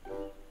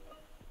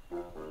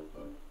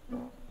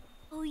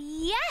 Oh,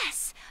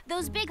 yes!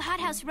 Those big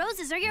hothouse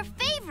roses are your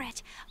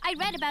favorite. I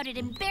read about it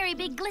in Very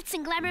Big Glitz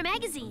and Glamour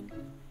magazine.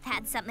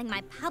 That's something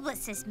my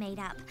publicist made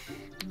up.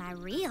 My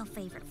real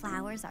favorite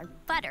flowers are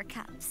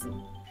buttercups.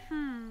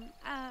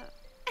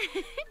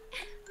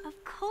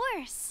 Of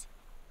course.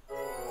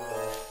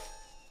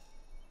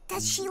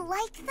 Does she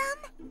like them?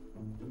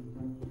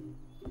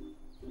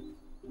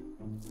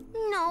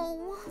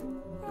 No.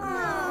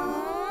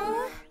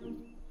 Aww.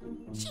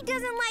 She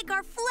doesn't like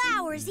our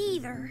flowers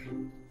either.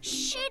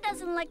 She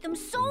doesn't like them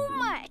so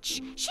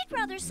much. She'd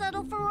rather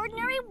settle for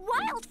ordinary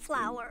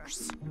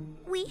wildflowers.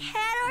 We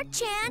had our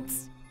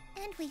chance.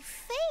 And we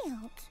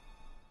failed.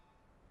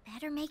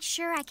 Better make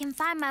sure I can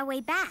find my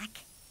way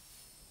back.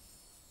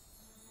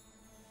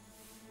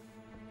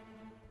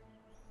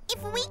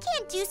 If we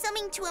can't do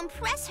something to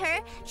impress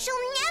her, she'll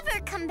never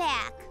come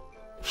back.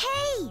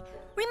 Hey!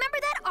 Remember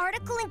that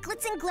article in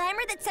Glitz and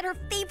Glamour that said her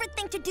favorite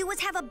thing to do was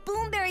have a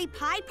boomberry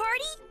pie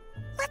party?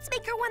 Let's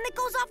make her one that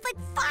goes off like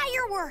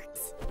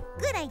fireworks.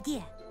 Good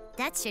idea.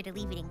 That's sure to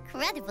leave an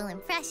incredible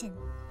impression.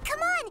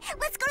 Come on,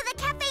 let's go to the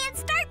cafe and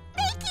start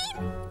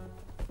baking!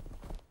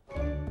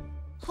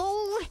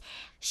 Oh,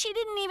 she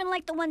didn't even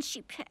like the ones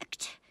she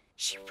picked.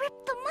 She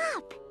ripped them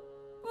up.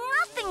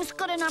 Nothing's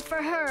good enough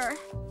for her.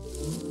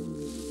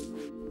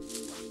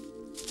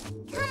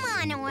 Come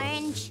on,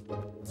 Orange.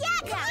 Yeah,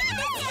 come on.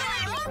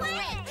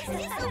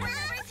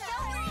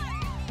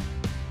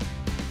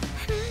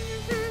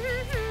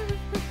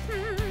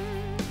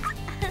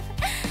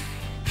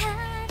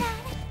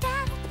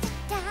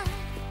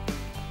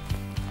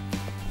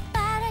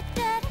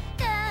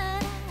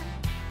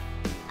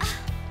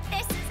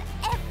 This is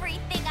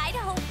everything I'd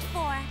hoped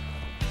for.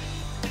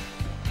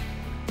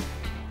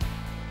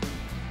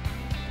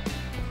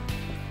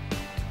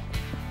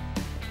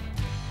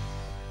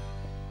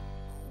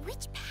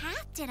 Which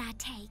path did I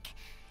take?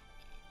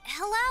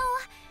 Hello?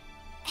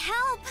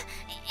 Help!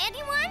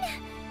 Anyone?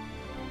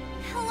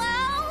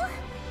 Hello?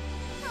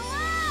 Hello?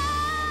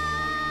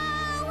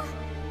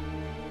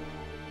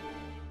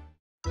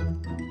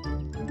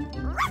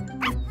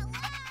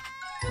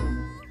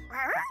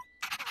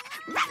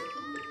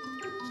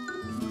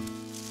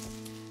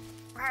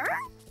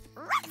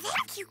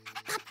 Thank you,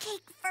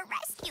 Pupcake, for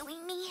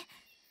rescuing me.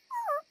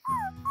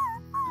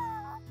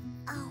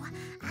 Oh,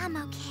 I'm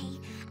okay.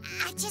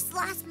 I just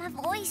lost my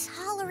voice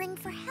hollering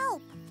for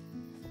help.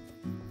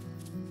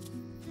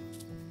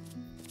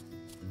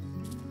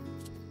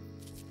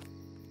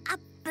 A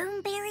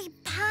Boomberry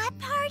pie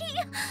party?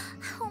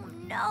 Oh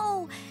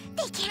no,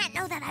 they can't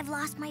know that I've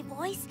lost my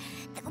voice.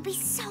 They'll be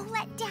so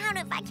let down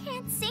if I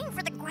can't sing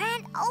for the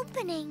grand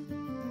opening.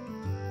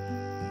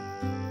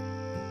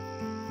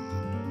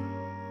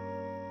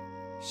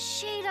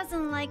 She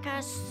doesn't like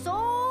us so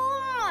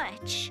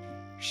much.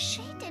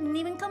 She didn't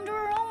even come to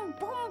her own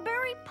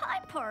Boomberry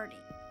pie party.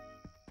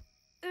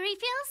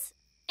 Refills?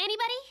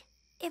 Anybody?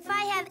 If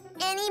I have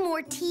any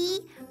more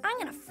tea, I'm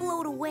gonna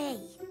float away.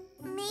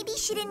 Maybe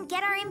she didn't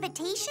get our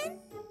invitation?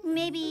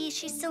 Maybe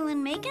she's still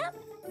in makeup?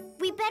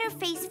 We better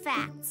face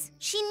facts.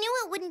 She knew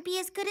it wouldn't be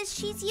as good as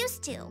she's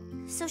used to,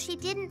 so she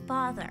didn't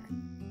bother.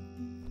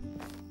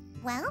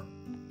 Well,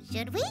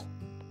 should we?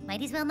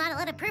 Might as well not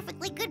let a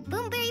perfectly good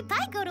Boomberry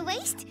pie go to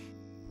waste.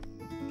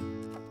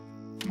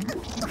 3,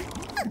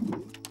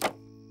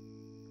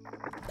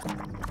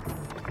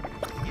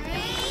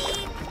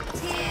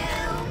 2,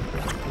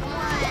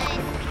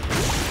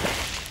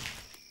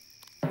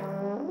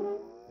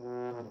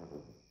 1.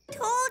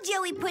 Told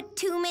you we put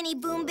too many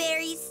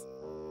Boomberries.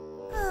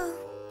 Oh,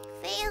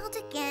 failed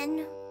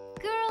again.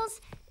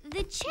 Girls,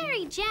 the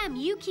cherry jam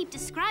you keep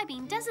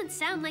describing doesn't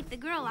sound like the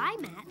girl I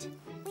met.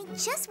 We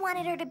just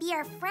wanted her to be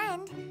our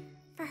friend,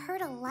 for her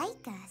to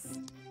like us.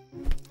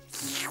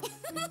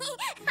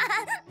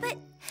 But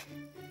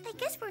I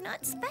guess we're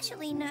not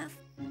special enough.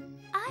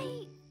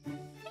 I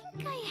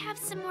think I have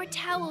some more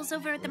towels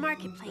over at the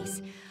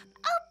marketplace.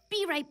 I'll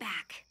be right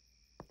back.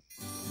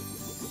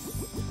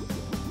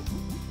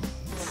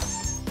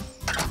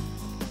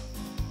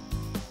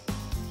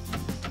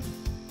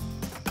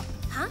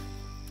 Huh?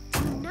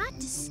 Do not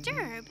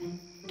disturb.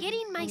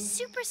 Getting my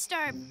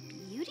superstar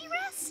beauty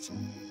rest?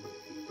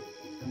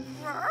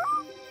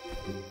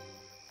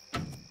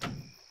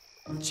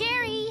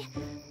 Jerry,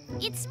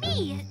 it's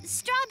me,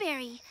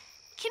 Strawberry.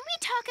 Can we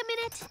talk a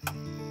minute?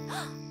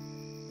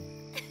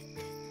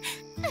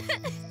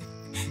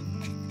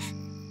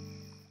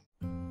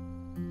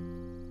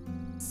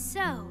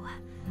 So,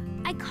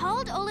 I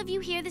called all of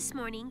you here this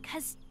morning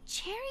because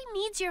Cherry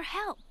needs your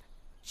help.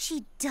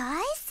 She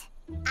does?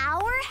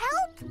 Our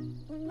help?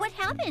 What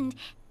happened?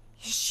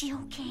 Is she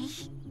okay?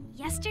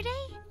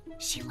 Yesterday,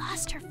 she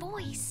lost her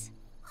voice.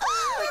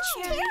 Oh,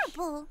 that's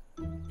terrible.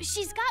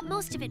 She's got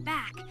most of it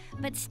back,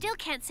 but still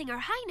can't sing her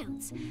high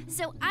notes.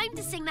 So I'm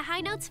to sing the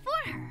high notes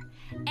for her.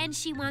 And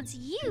she wants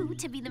you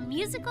to be the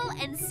musical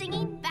and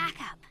singing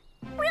backup.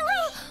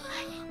 Really?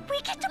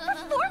 We get to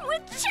perform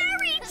with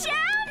Cherry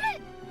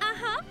Jam?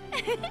 Uh-huh.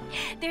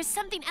 There's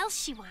something else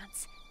she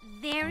wants.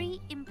 Very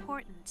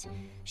important.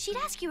 She'd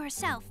ask you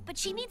herself, but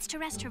she needs to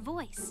rest her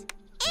voice.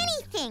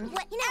 Anything.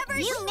 Whatever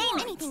you name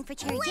anything for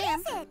Cherry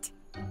Jam. What is it?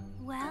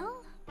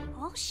 Well,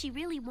 all she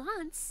really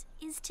wants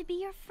is to be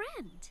your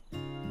friend.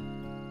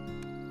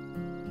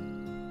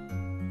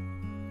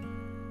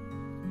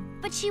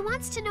 But she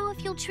wants to know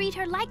if you'll treat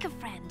her like a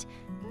friend,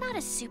 not a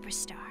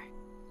superstar.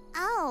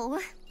 Oh.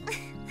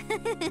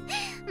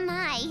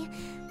 My.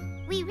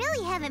 We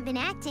really haven't been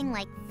acting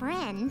like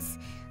friends.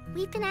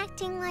 We've been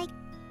acting like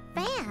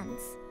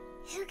fans.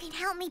 Who can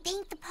help me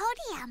paint the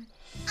podium?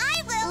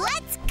 I will.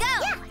 Let's go.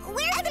 Yeah,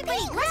 where's the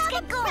paint? Let's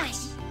get going.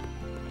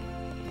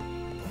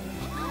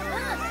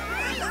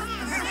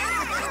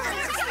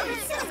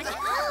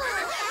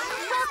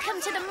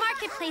 Welcome to the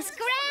marketplace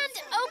grand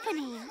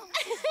opening.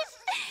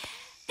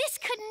 This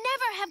could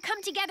never have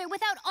come together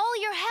without all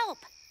your help.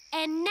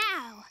 And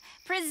now,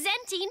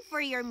 presenting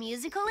for your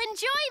musical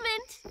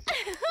enjoyment,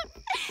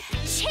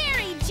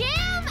 Cherry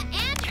Jam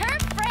and her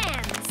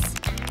friends.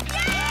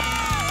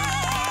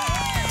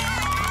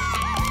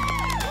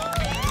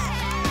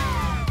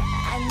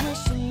 I'm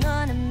wishing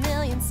on a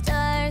million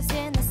stars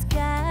in the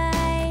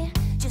sky,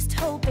 just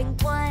hoping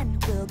one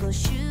will go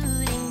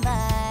shooting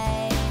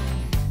by.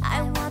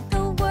 I want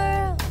the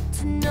world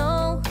to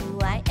know who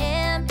I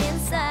am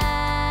inside.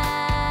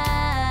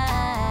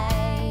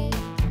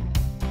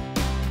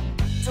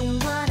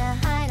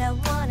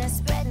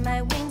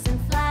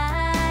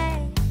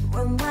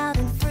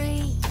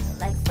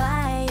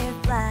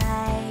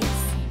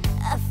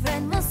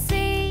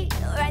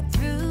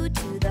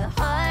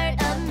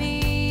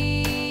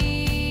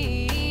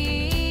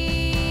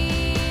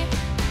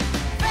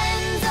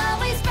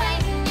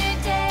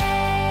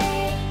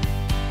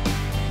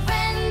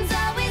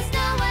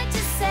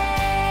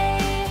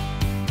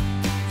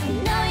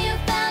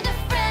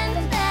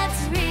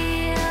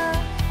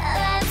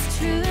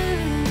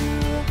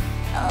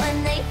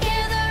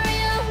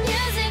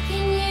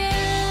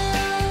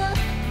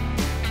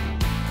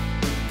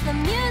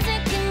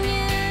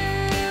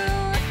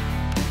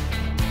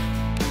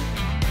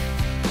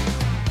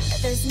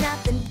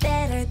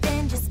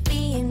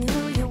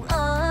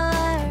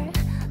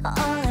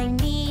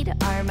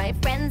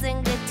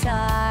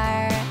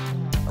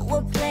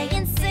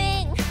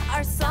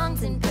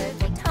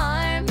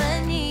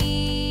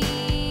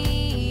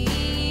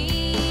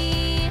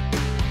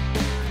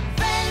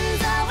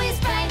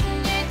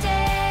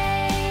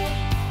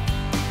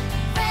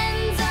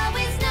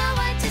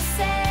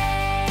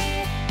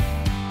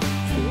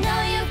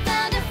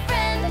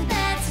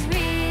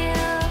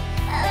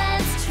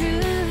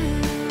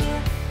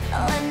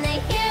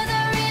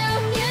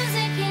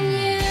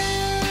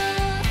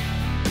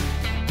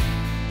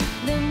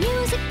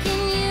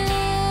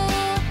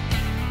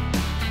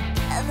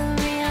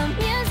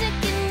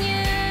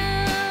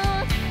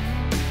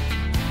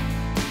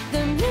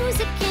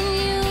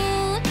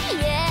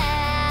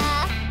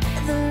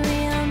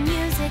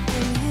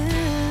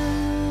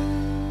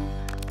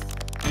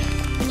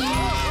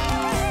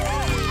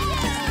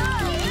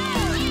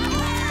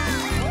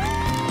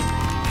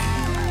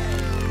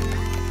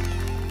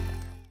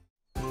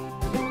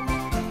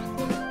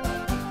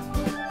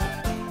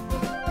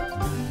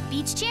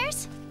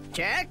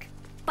 Check.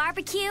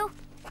 Barbecue.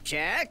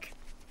 Check.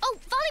 Oh,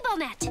 volleyball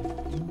net.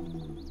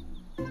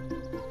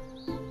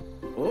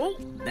 Oh,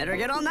 better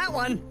get on that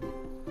one.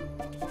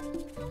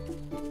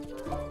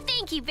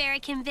 Thank you,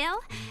 Berryconville.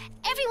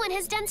 Everyone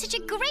has done such a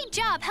great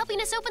job helping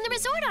us open the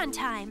resort on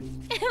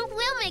time.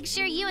 We'll make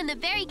sure you and the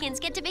Berrykins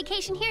get to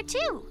vacation here,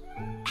 too.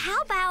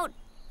 How about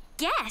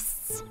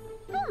guests?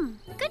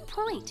 Good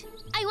point.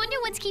 I wonder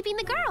what's keeping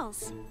the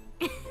girls.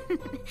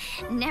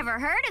 Never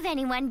heard of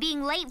anyone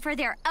being late for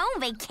their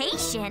own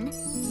vacation.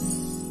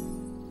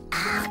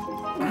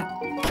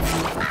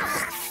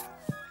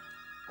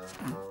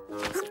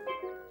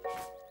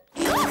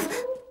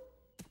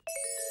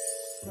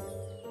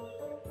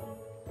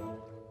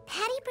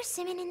 Patty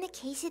Persimmon in the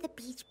Case of the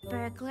Beach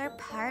Burglar,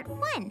 Part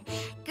 1.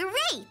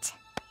 Great!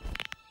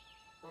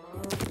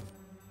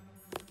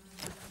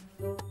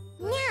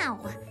 Now,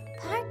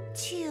 Part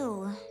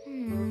 2.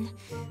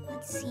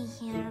 Let's see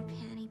here,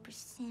 Patty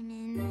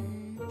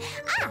Persimmon.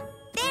 Ah,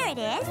 there it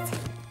is.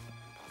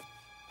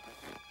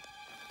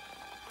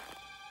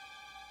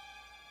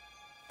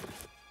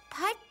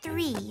 Part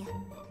 3.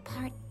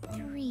 Part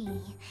 3.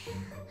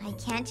 I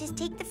can't just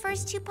take the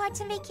first 2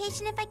 parts on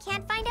vacation if I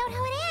can't find out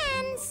how it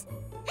ends.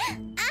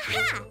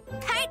 Aha!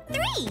 Part 3!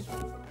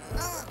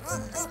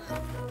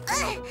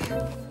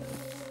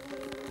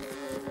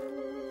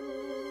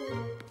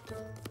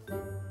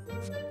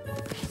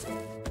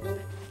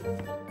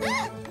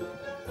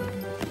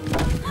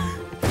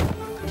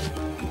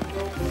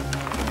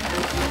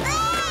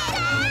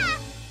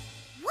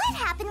 What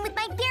happened with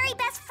my Berry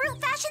Best Fruit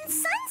Fashion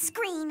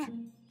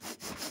sunscreen?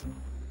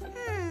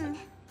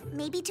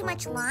 Maybe too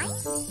much lime?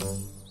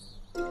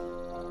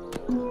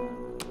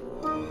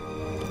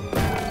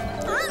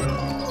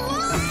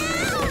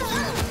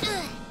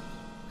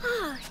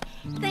 Oh,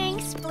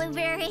 thanks,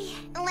 Blueberry.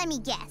 Let me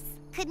guess.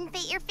 Couldn't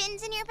fit your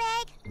fins in your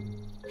bag?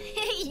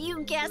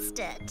 You guessed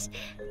it.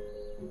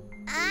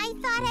 I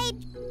thought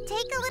I'd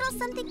take a little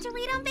something to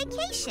read on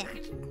vacation.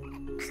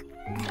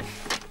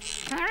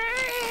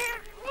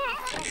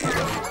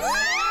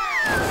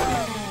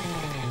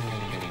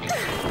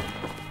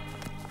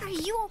 Are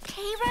you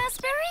okay,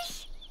 Raspberry?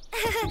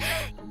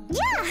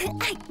 Yeah,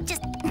 I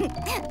just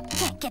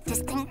can't get this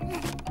thing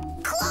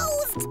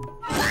closed.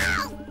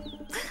 Wow!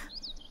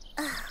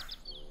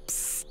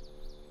 Psst,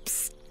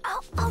 psst.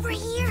 Oh, over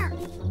here.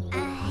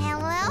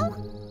 Hello?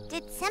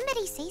 Did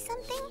somebody say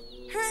something?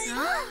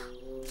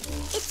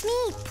 It's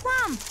me,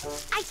 Plum.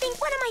 I think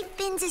one of my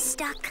fins is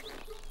stuck.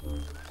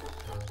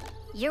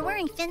 You're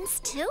wearing fins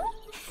too?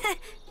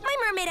 My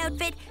mermaid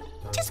outfit.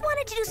 Just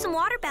wanted to do some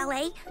water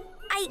ballet.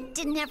 I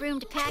Didn't have room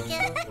to pack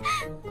it?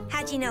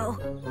 How'd you know?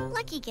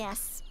 Lucky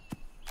guess.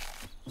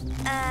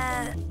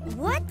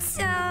 What's,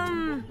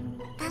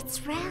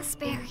 That's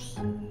Raspberry.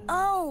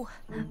 Oh,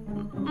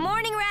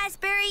 morning,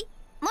 Raspberry.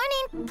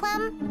 Morning,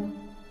 Plum.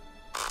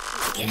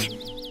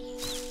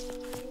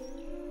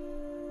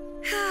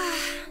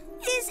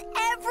 Is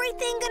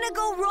everything gonna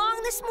go wrong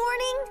this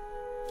morning?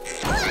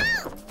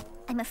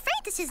 I'm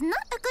afraid this is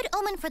not a good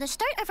omen for the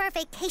start of our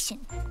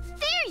vacation.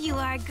 There you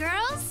are,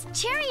 girls.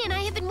 Cherry and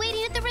I have been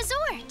waiting at the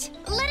resort.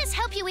 Let us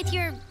help you with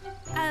your,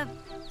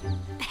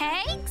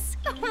 bags?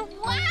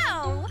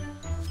 Wow!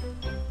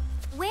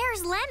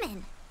 Where's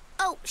Lemon?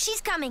 Oh, she's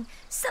coming.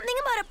 Something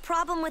about a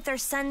problem with her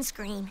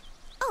sunscreen.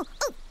 Oh,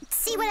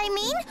 see what I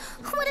mean?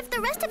 What if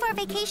the rest of our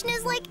vacation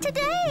is like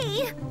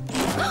today?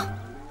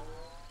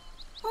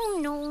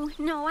 Oh,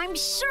 no, I'm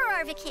sure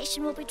our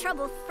vacation will be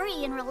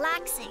trouble-free and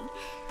relaxing.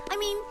 I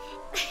mean,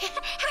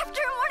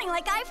 after a morning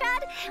like I've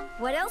had,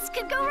 what else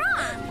could go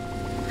wrong?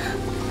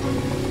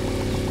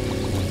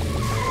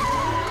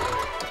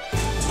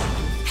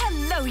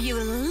 Hello, you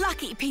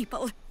lucky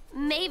people.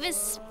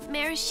 Mavis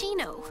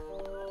Maraschino.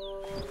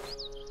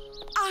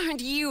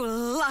 Aren't you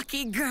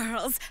lucky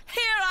girls?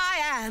 Here I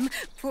am.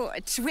 Poor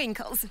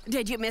Twinkles.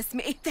 Did you miss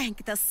me?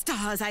 Thank the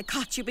stars I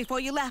caught you before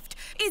you left.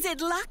 Is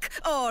it luck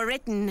or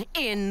written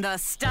in the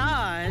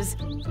stars?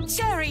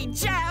 Cherry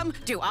Jam,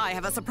 do I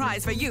have a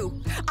surprise for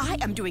you? I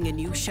am doing a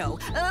new show,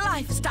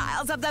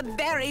 Lifestyles of the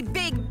Berry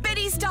Big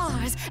Bitty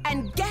Stars.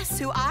 And guess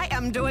who I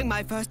am doing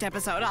my first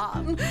episode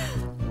on?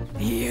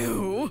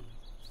 You.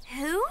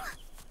 Who?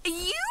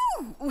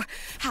 You!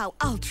 How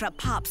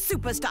ultra-pop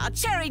superstar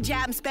Cherry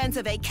Jam spends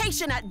a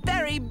vacation at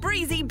Berry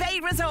Breezy Bay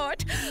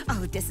Resort.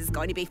 Oh, this is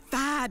going to be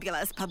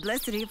fabulous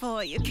publicity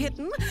for you,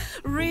 kitten.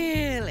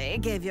 Really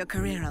give your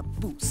career a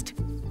boost.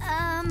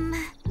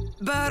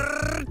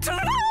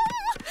 Bertram!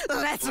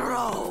 Let's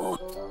roll!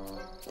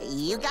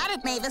 You got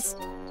it, Mavis.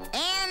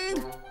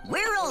 And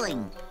we're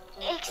rolling.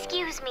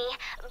 Excuse me,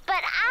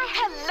 but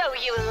Hello,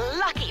 you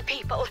lucky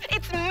people.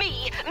 It's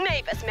me,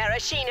 Mavis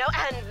Maraschino,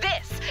 and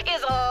this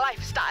is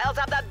Lifestyles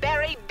of the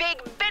Berry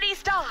Big Bitty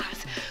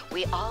Stars.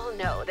 We all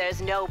know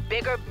there's no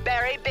bigger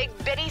Berry Big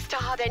Bitty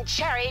star than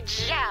Cherry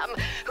Jam,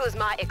 who's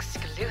my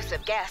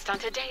exclusive guest on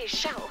today's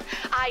show.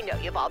 I know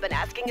you've all been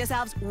asking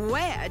yourselves,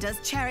 where does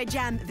Cherry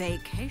Jam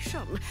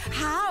vacation?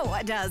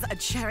 How does a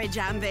Cherry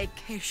Jam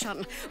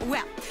vacation?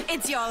 Well,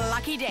 it's your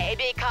lucky day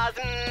because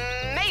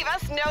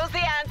Mavis knows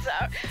the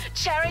answer.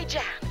 Cherry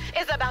Jam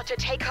is about to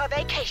take her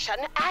vacation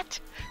at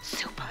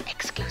super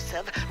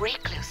exclusive,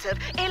 reclusive,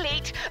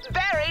 elite,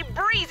 Berry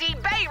Breezy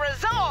Bay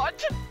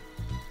Resort.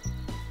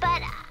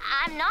 But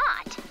I'm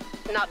not.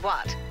 Not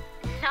what?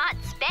 Not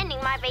spending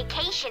my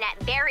vacation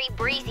at Berry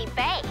Breezy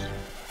Bay.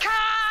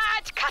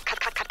 Cut! Cut, cut,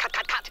 cut, cut, cut,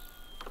 cut, cut.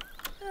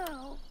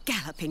 Oh.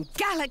 Galloping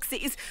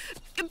galaxies,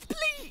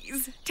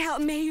 please tell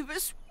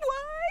Mavis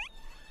why?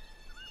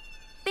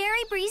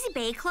 Berry Breezy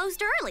Bay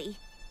closed early.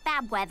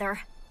 Bad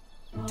weather.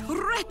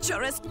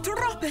 Treacherous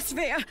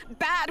troposphere,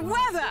 bad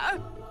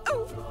weather.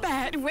 Oh,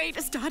 bad way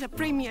to start a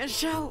premiere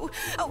show.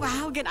 Oh,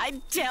 how can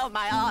I tell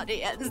my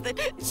audience that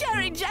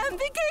cherry jam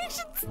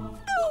vacations?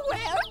 Oh,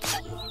 well,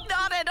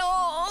 not at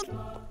all.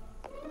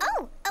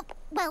 Oh,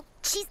 well,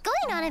 she's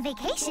going on a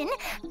vacation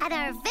at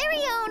our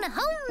very own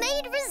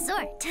homemade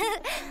resort.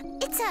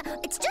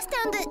 It's just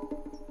down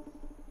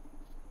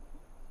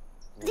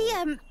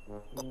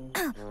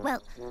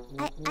well,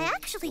 I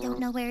actually don't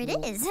know where it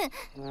is.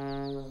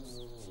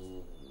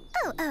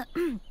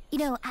 You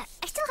know, I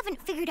still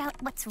haven't figured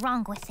out what's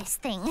wrong with this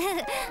thing.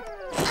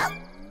 Oh,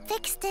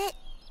 fixed it.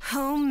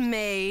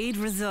 Homemade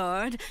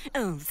resort?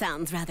 Oh,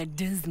 sounds rather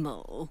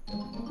dismal.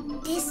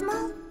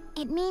 Dismal?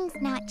 It means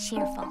not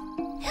cheerful.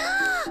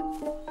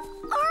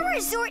 Our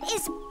resort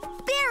is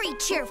very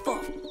cheerful.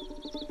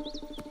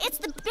 It's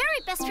the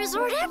very best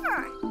resort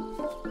ever.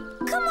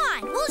 Come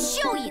on, we'll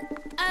show you.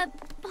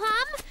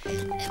 Plum?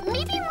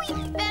 Maybe we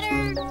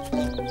better...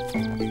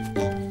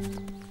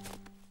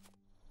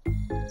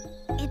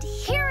 And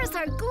here is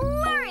our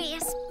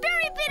glorious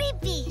Berry Bitty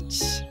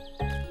Beach.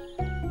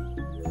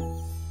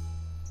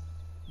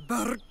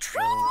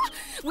 Bertram!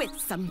 With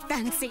some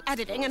fancy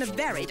editing and a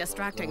very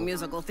distracting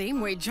musical theme,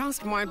 we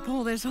just might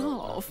pull this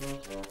off.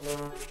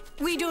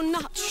 We do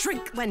not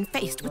shrink when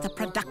faced with a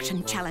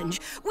production challenge.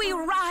 We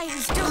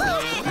rise to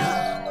it.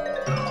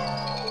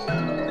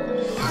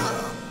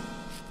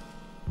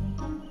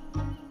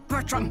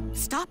 Bertram,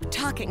 stop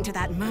talking to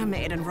that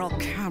mermaid and roll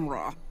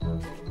camera.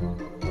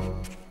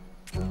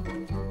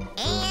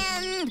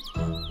 And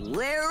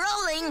we're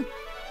rolling.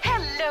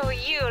 Hello,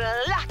 you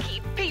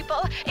lucky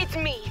people. It's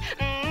me,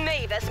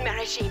 Mavis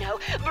Maraschino,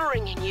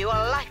 bringing you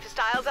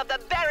lifestyles of the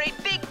very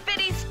big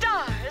bitty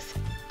stars.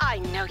 I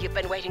know you've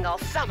been waiting all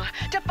summer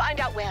to find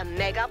out where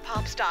mega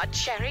pop star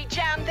cherry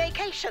jam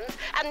vacations,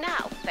 and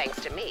now, thanks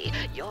to me,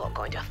 you're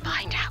going to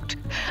find out.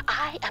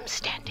 I am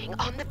standing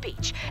on the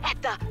beach at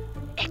the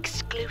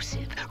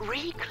exclusive,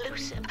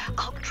 reclusive,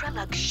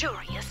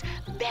 ultra-luxurious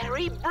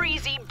Berry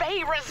Breezy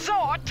Bay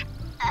Resort.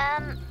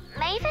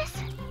 Mavis?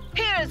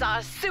 Here's our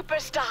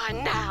superstar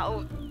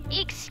now.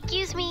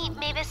 Excuse me,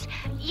 Mavis.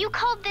 You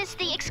called this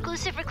the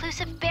exclusive,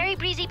 reclusive Berry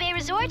Breezy Bay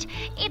Resort?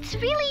 It's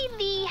really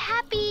the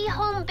happy,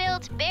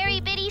 home-built Berry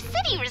Bitty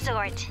City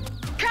Resort.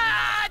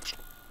 Cut!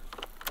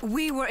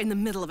 We were in the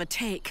middle of a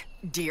take,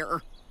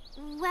 dear.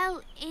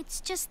 Well,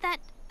 it's just that...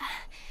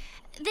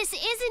 this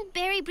isn't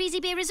Berry Breezy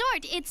Bay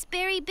Resort. It's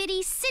Berry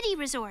Bitty City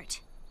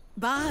Resort.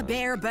 Ba,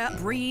 bear, but,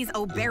 breeze,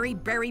 oh, berry,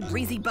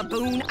 breezy,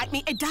 baboon. I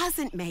mean, it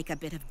doesn't make a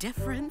bit of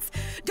difference.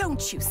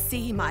 Don't you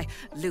see, my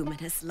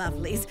luminous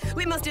lovelies?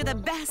 We must do the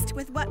best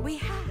with what we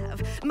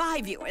have.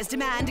 My viewers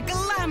demand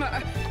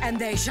glamour, and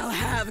they shall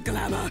have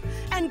glamour,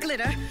 and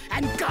glitter,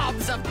 and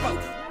gobs of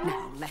both.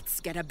 Now, let's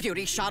get a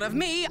beauty shot of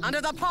me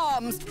under the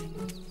palms.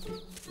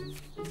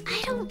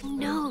 I don't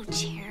know,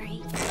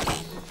 Cherry.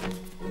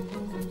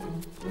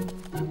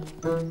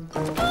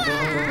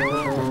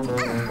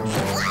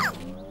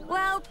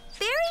 Well,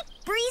 Berry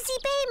Breezy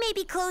Bay may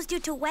be closed due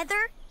to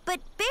weather, but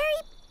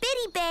Berry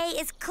Bitty Bay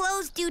is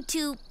closed due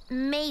to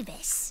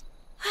Mavis.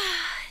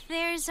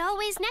 There's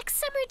always next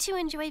summer to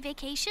enjoy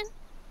vacation.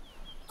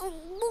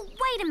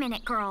 Wait a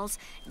minute, girls.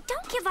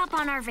 Don't give up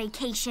on our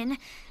vacation.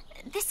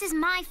 This is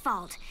my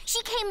fault.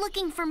 She came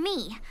looking for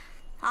me.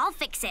 I'll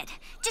fix it.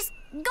 Just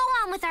go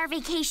on with our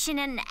vacation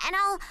and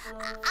I'll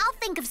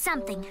think of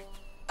something.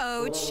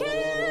 Oh,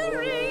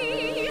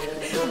 Cherry,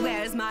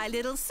 where's my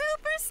little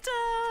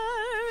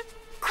superstar?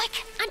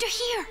 Quick, under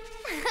here.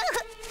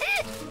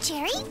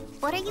 Cherry,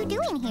 what are you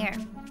doing here?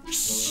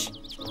 Shh.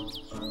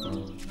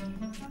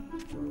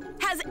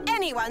 Has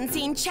anyone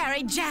seen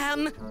cherry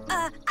jam?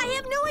 I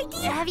have no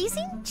idea. Have you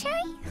seen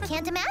Cherry?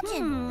 Can't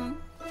imagine.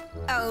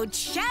 Oh,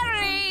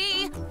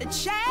 Cherry!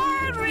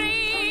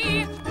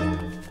 Cherry!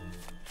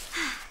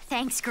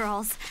 Thanks,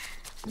 girls.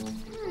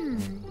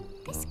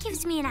 This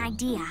gives me an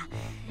idea.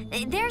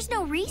 There's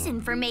no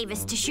reason for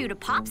Mavis to shoot a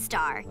pop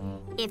star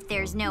if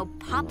there's no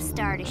pop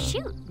star to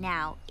shoot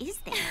now, is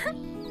there?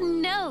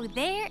 No,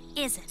 there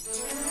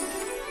isn't.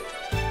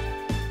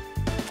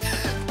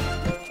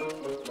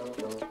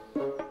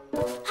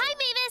 Hi,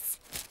 Mavis.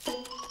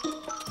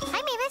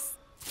 Hi, Mavis.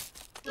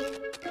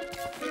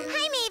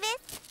 Hi,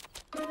 Mavis.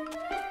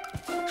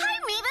 Hi,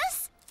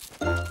 Mavis.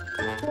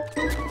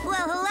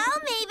 Well, hello,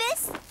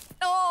 Mavis.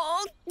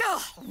 Oh,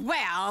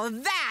 well,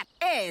 that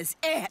is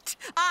it.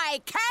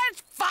 I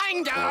can't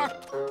find her.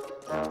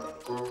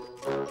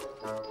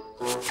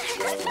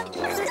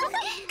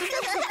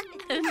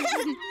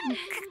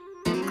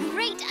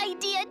 Great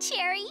idea,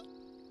 Cherry.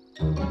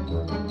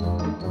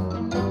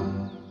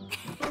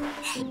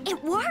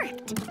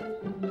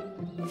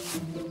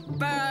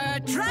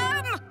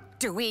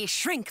 we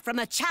shrink from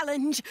a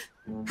challenge?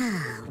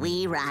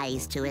 We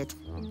rise to it.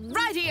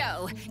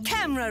 Rightio!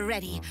 Camera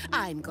ready.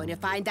 I'm going to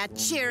find that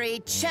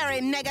cheery cherry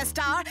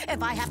megastar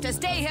if I have to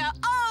stay here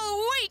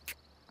all week!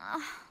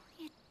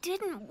 It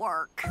didn't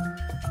work.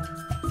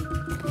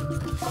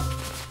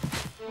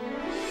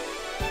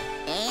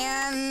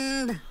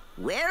 And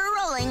we're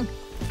rolling.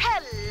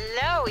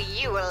 Hello,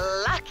 you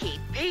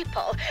lucky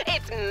people.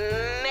 It's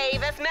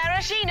Mavis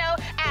Maraschino,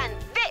 and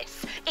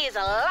this is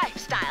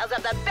Lifestyles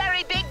of the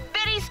Berry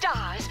Bitty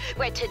Stars,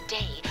 where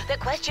today the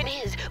question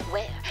is,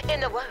 where in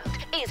the world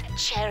is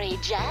Cherry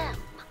Jam?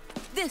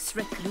 This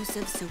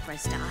reclusive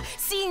superstar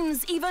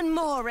seems even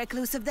more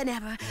reclusive than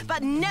ever,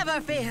 but never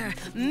fear,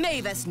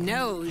 Mavis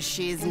knows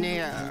she's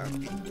near.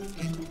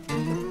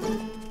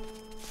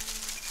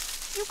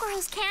 You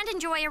girls can't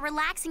enjoy a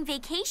relaxing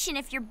vacation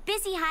if you're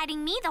busy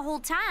hiding me the whole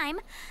time.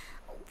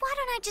 Why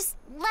don't I just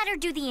let her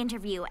do the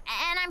interview,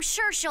 and I'm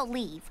sure she'll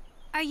leave.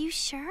 Are you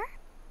sure?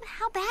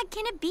 How bad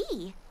can it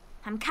be?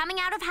 I'm coming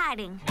out of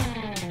hiding.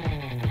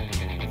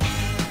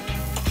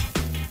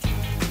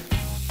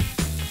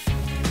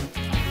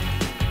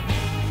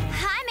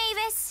 Hi,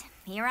 Mavis.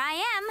 Here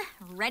I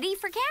am, ready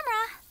for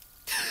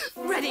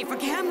camera. Ready for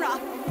camera?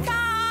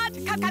 Cut!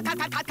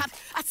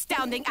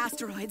 Astounding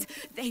asteroids.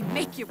 They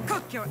make you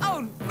cook your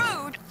own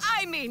food.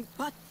 I mean,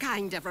 what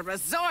kind of a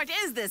resort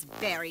is this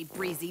Berry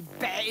Breezy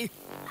Bay?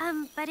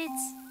 But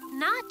it's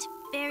not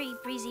Berry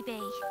Breezy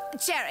Bay.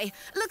 Cherry,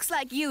 looks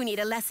like you need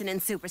a lesson in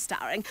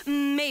superstarring.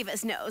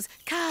 Mavis knows.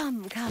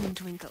 Come,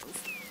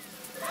 Twinkles.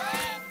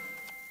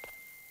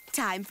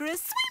 Time for a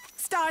sweep,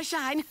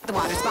 Starshine. The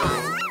water's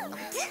fine.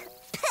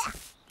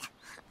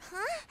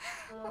 Huh?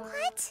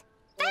 What?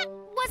 That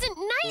wasn't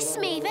nice,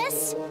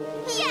 Mavis.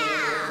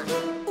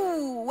 Yeah!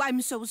 Ooh,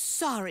 I'm so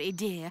sorry,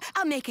 dear.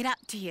 I'll make it up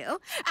to you.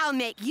 I'll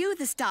make you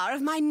the star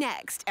of my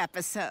next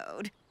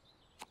episode.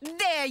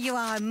 There you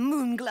are,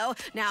 Moonglow.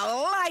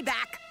 Now lie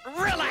back,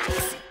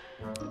 relax.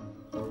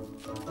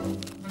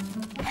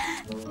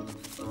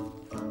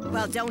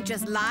 Well, don't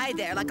just lie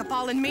there like a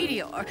fallen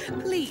meteor.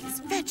 Please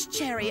fetch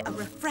Cherry a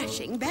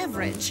refreshing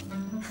beverage.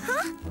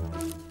 Huh?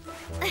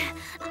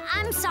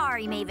 I'm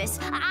sorry, Mavis.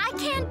 I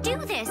can't do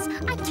this.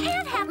 I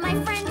can't have my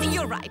friends...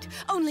 You're right.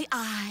 Only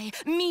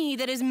me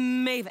that is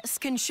Mavis,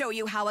 can show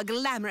you how a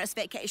glamorous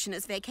vacation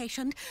is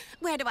vacationed.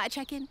 Where do I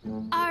check in?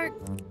 Our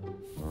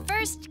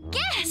first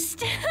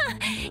guest.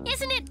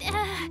 Isn't it,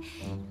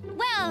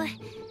 well,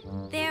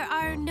 there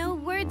are no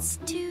words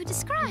to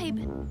describe.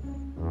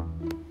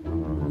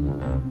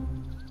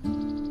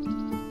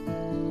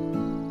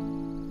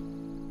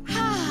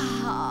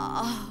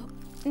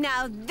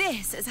 Now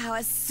this is how a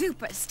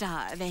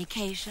superstar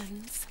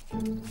vacations.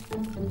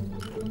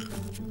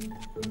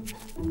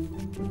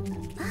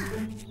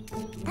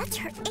 That's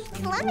her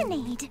 8th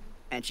lemonade.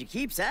 And she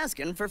keeps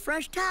asking for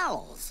fresh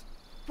towels.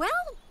 Well,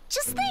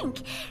 just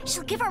think.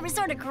 She'll give our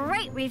resort a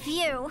great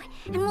review.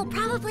 And we'll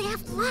probably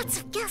have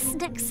lots of guests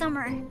next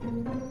summer.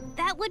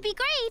 That would be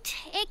great,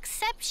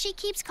 except she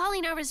keeps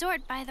calling our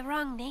resort by the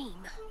wrong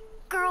name.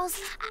 Girls,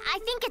 I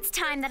think it's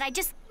time that I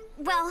just,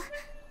 well,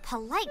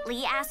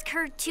 politely ask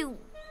her to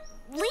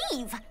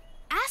leave.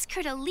 Ask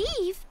her to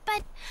leave?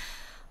 But,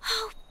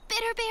 oh,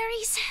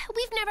 Bitterberries,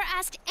 we've never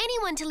asked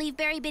anyone to leave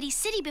Berry Bitty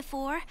City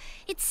before.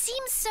 It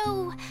seems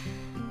so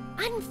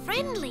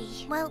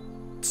unfriendly. Well,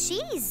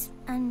 she's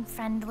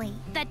unfriendly.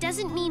 That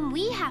doesn't mean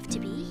we have to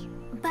be.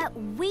 But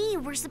we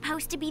were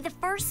supposed to be the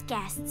first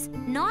guests,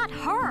 not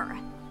her.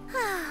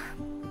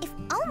 If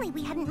only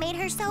we hadn't made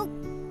her so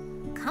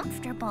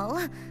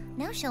comfortable.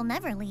 Now she'll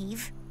never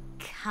leave.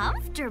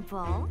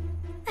 Comfortable?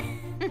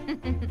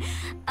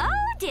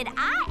 Oh, did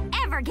I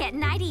ever get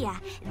an idea?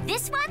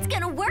 This one's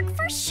gonna work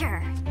for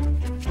sure.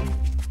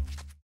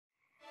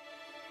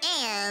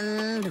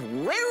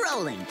 And we're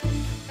rolling.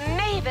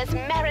 Mavis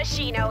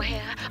Maraschino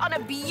here on a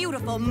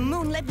beautiful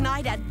moonlit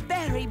night at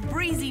Berry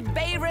Breezy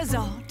Bay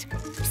Resort.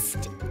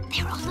 Psst,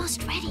 they're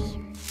almost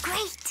ready.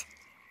 Great.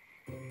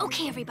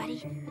 Okay,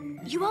 everybody.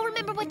 You all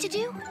remember what to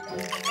do?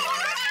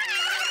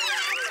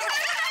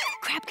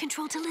 Crab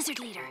control to lizard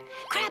leader.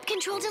 Crab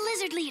control to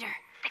lizard leader.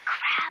 The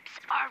crabs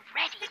are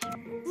ready.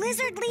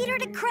 Lizard leader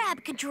to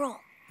crab control.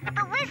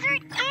 The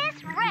lizard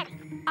is ready.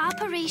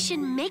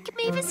 Operation Make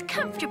Mavis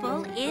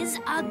Comfortable is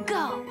a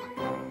go.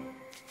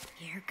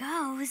 Here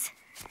goes.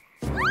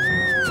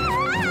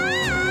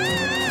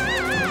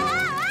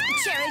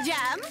 Cherry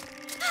Jam?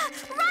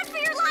 Run for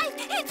your life!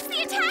 It's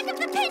the attack of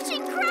the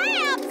pinching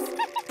crabs!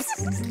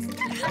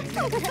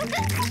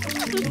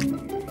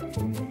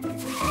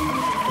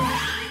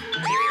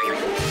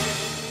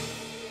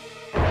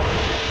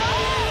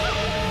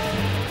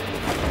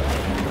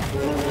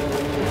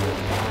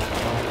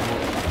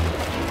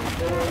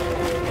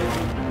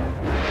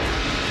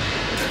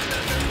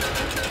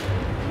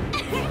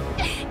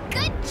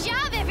 Good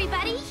job,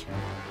 everybody!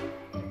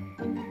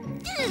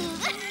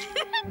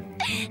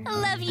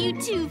 Love you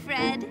too,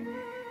 Fred.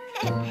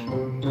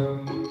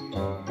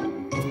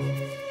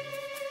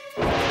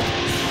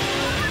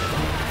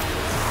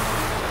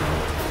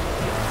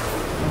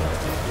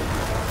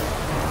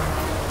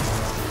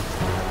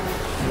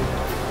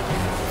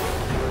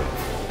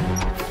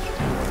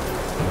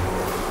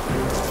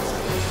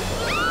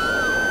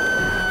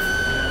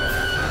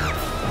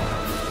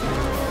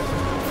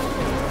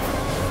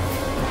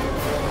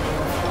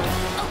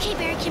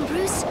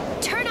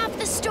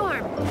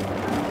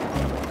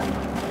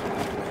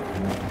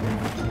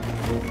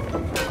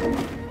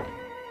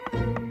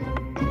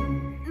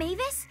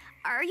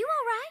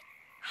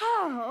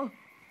 Oh,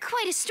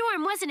 quite a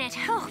storm, wasn't it?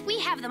 Oh, we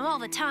have them all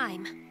the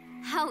time.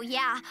 Oh,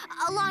 yeah,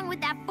 along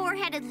with that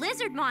four-headed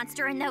lizard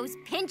monster and those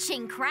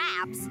pinching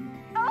crabs.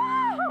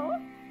 Oh!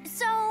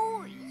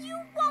 So, you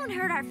won't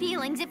hurt our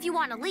feelings if you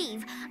want to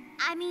leave.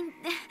 I mean,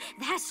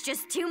 that's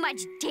just too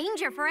much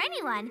danger for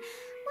anyone.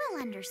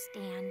 We'll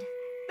understand.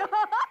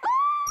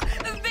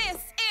 This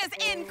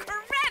is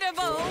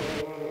incredible!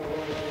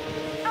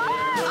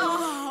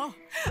 Oh,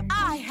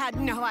 I had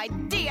no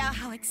idea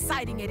how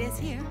exciting it is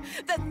here.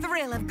 The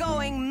thrill of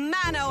going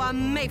mano a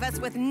mavis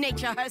with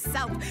nature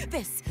herself.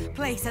 This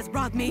place has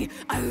brought me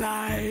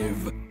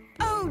alive.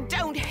 Oh,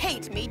 don't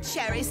hate me,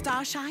 Cherry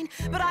Starshine,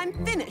 but I'm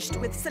finished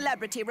with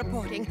celebrity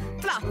reporting,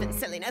 fluff and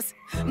silliness.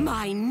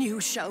 My new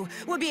show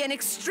will be an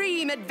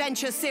extreme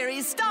adventure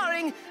series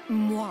starring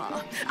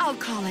moi. I'll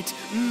call it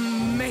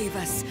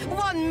Mavis,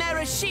 one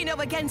maraschino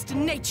against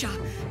nature.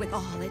 With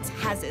all its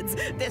hazards,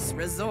 this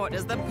resort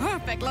is the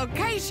perfect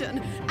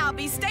location. I'll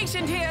be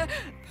stationed here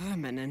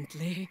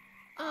permanently.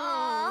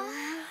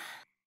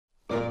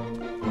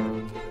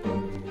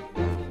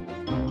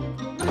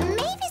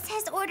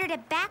 Ordered a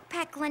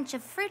backpack lunch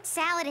of fruit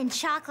salad and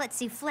chocolate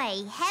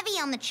souffle, heavy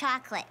on the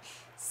chocolate.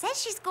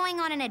 Says she's going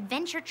on an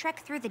adventure trek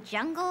through the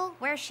jungle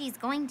where she's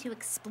going to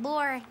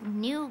explore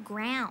new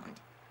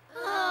ground.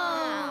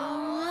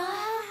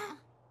 Oh.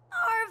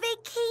 Our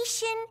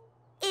vacation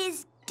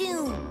is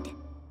doomed.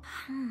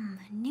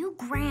 New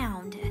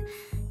ground.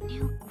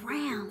 New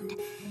ground.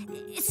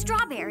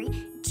 Strawberry,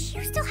 do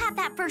you still have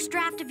that first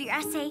draft of your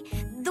essay?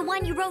 The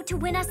one you wrote to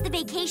win us the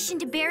vacation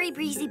to Berry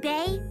Breezy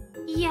Bay?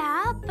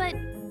 Yeah, but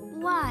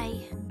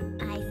why?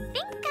 I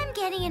think I'm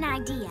getting an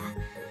idea.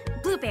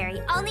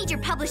 Blueberry, I'll need your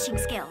publishing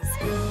skills.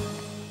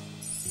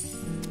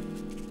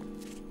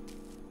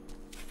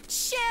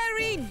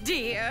 Cherry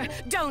dear,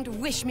 don't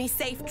wish me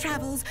safe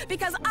travels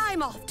because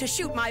I'm off to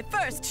shoot my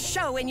first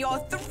show in your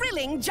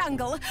thrilling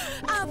jungle.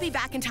 I'll be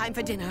back in time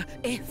for dinner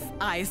if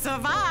I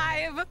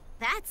survive.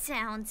 That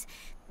sounds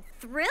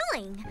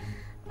thrilling.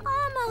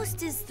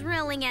 Almost as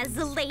thrilling as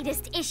the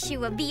latest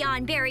issue of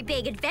Beyond Berry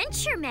Big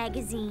Adventure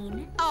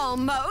magazine.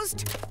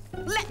 Almost.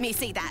 Let me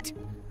see that.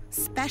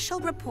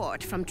 Special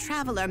report from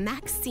traveler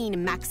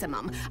Maxine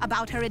Maximum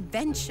about her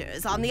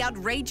adventures on the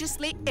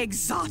outrageously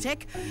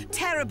exotic,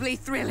 terribly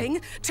thrilling,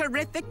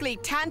 terrifically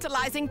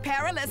tantalizing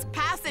Perilous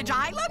Passage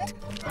Island?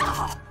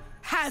 Oh,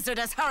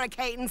 hazardous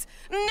hurricanes.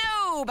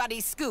 Nobody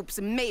scoops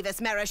Mavis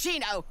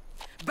Maraschino.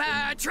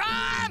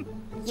 Bertram!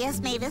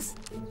 Yes, Mavis?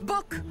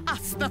 Book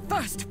us the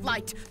first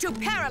flight to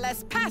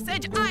Perilous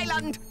Passage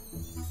Island.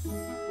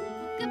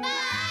 Goodbye!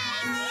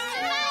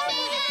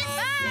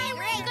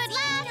 Bye! Good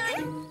luck!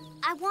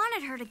 I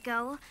wanted her to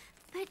go,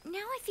 but now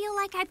I feel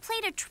like I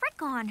played a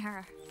trick on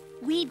her.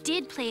 We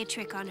did play a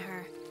trick on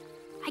her.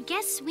 I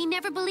guess we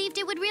never believed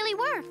it would really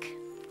work.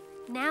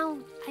 Now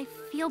I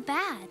feel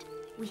bad.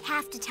 We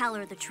have to tell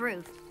her the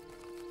truth.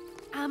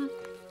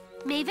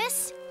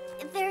 Mavis?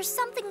 There's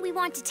something we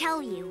want to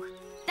tell you.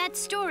 That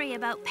story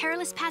about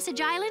Perilous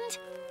Passage Island?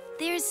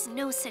 There's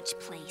no such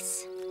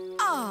place.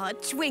 Aw,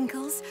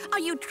 Twinkles, are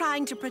you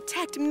trying to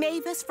protect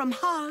Mavis from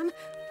harm?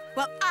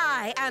 Well,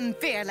 I am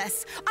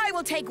fearless. I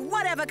will take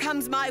whatever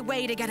comes my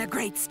way to get a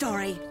great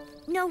story.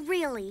 No,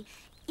 really.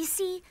 You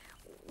see,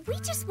 we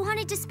just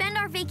wanted to spend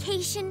our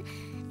vacation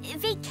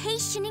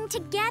vacationing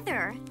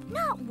together,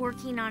 not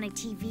working on a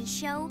TV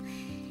show.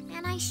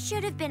 And I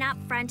should have been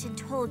upfront and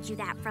told you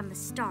that from the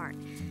start.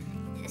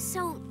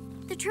 So,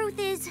 the truth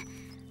is,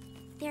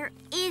 there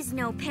is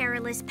no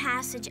Perilous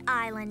Passage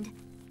Island.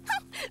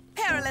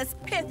 Perilous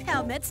pith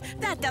helmets,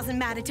 that doesn't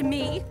matter to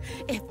me.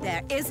 If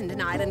there isn't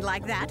an island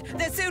like that,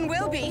 there soon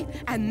will be,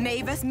 and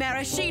Mavis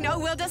Maraschino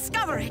will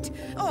discover it.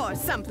 Or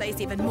someplace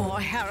even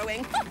more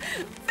harrowing.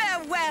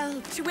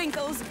 Farewell,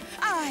 Twinkles.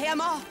 I am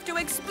off to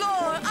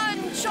explore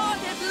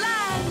uncharted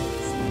lands.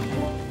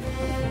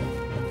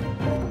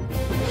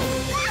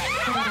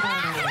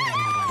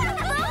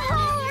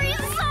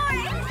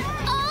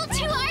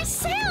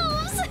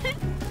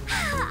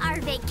 Our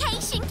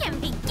vacation can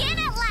begin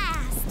at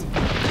last!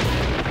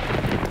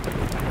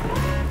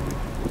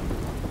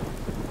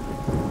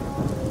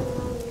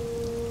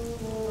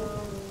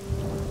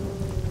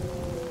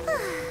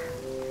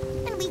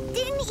 And we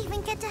didn't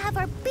even get to have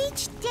our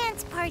beach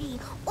dance party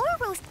or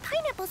roast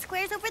pineapple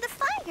squares over the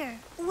fire.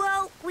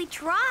 Well, we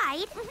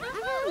tried.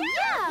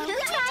 Yeah, we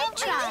did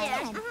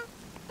try.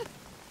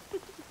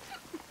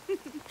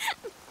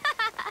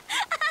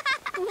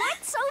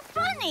 What's so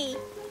funny?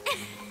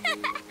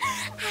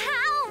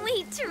 How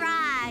we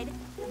tried!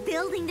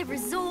 Building the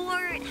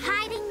resort,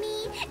 hiding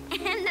me,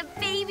 and the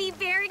baby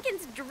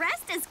berrykins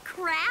dressed as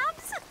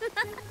crabs?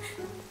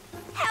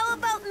 How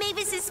about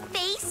Mavis's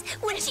face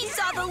when she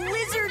saw the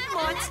lizard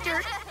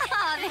monster?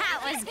 Oh,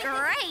 that was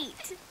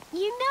great!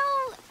 You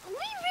know, we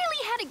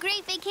really had a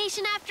great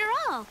vacation after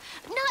all.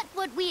 Not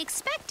what we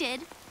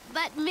expected,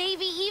 but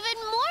maybe even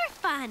more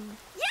fun.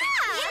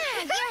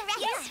 Yeah, you're right.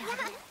 Yeah.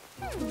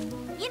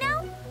 You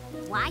know,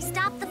 why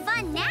stop the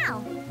fun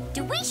now?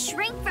 Do we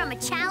shrink from a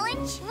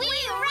challenge? We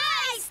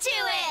rise to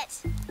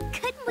it!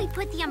 Couldn't we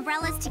put the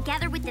umbrellas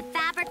together with the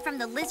fabric from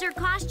the lizard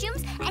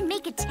costumes and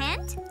make a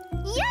tent?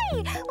 Yay!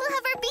 We'll have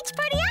our beach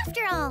party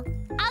after all.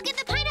 I'll get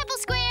the pineapple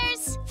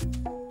squares.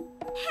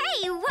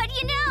 Hey, what do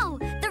you know?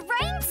 The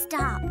rain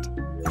stopped.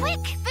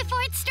 Quick,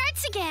 before it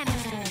starts again.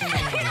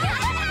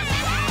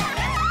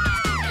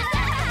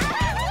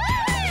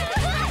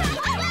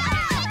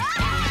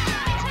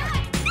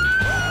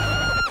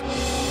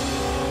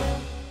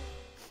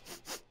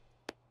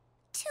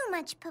 Too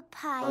much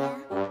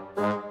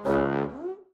papaya.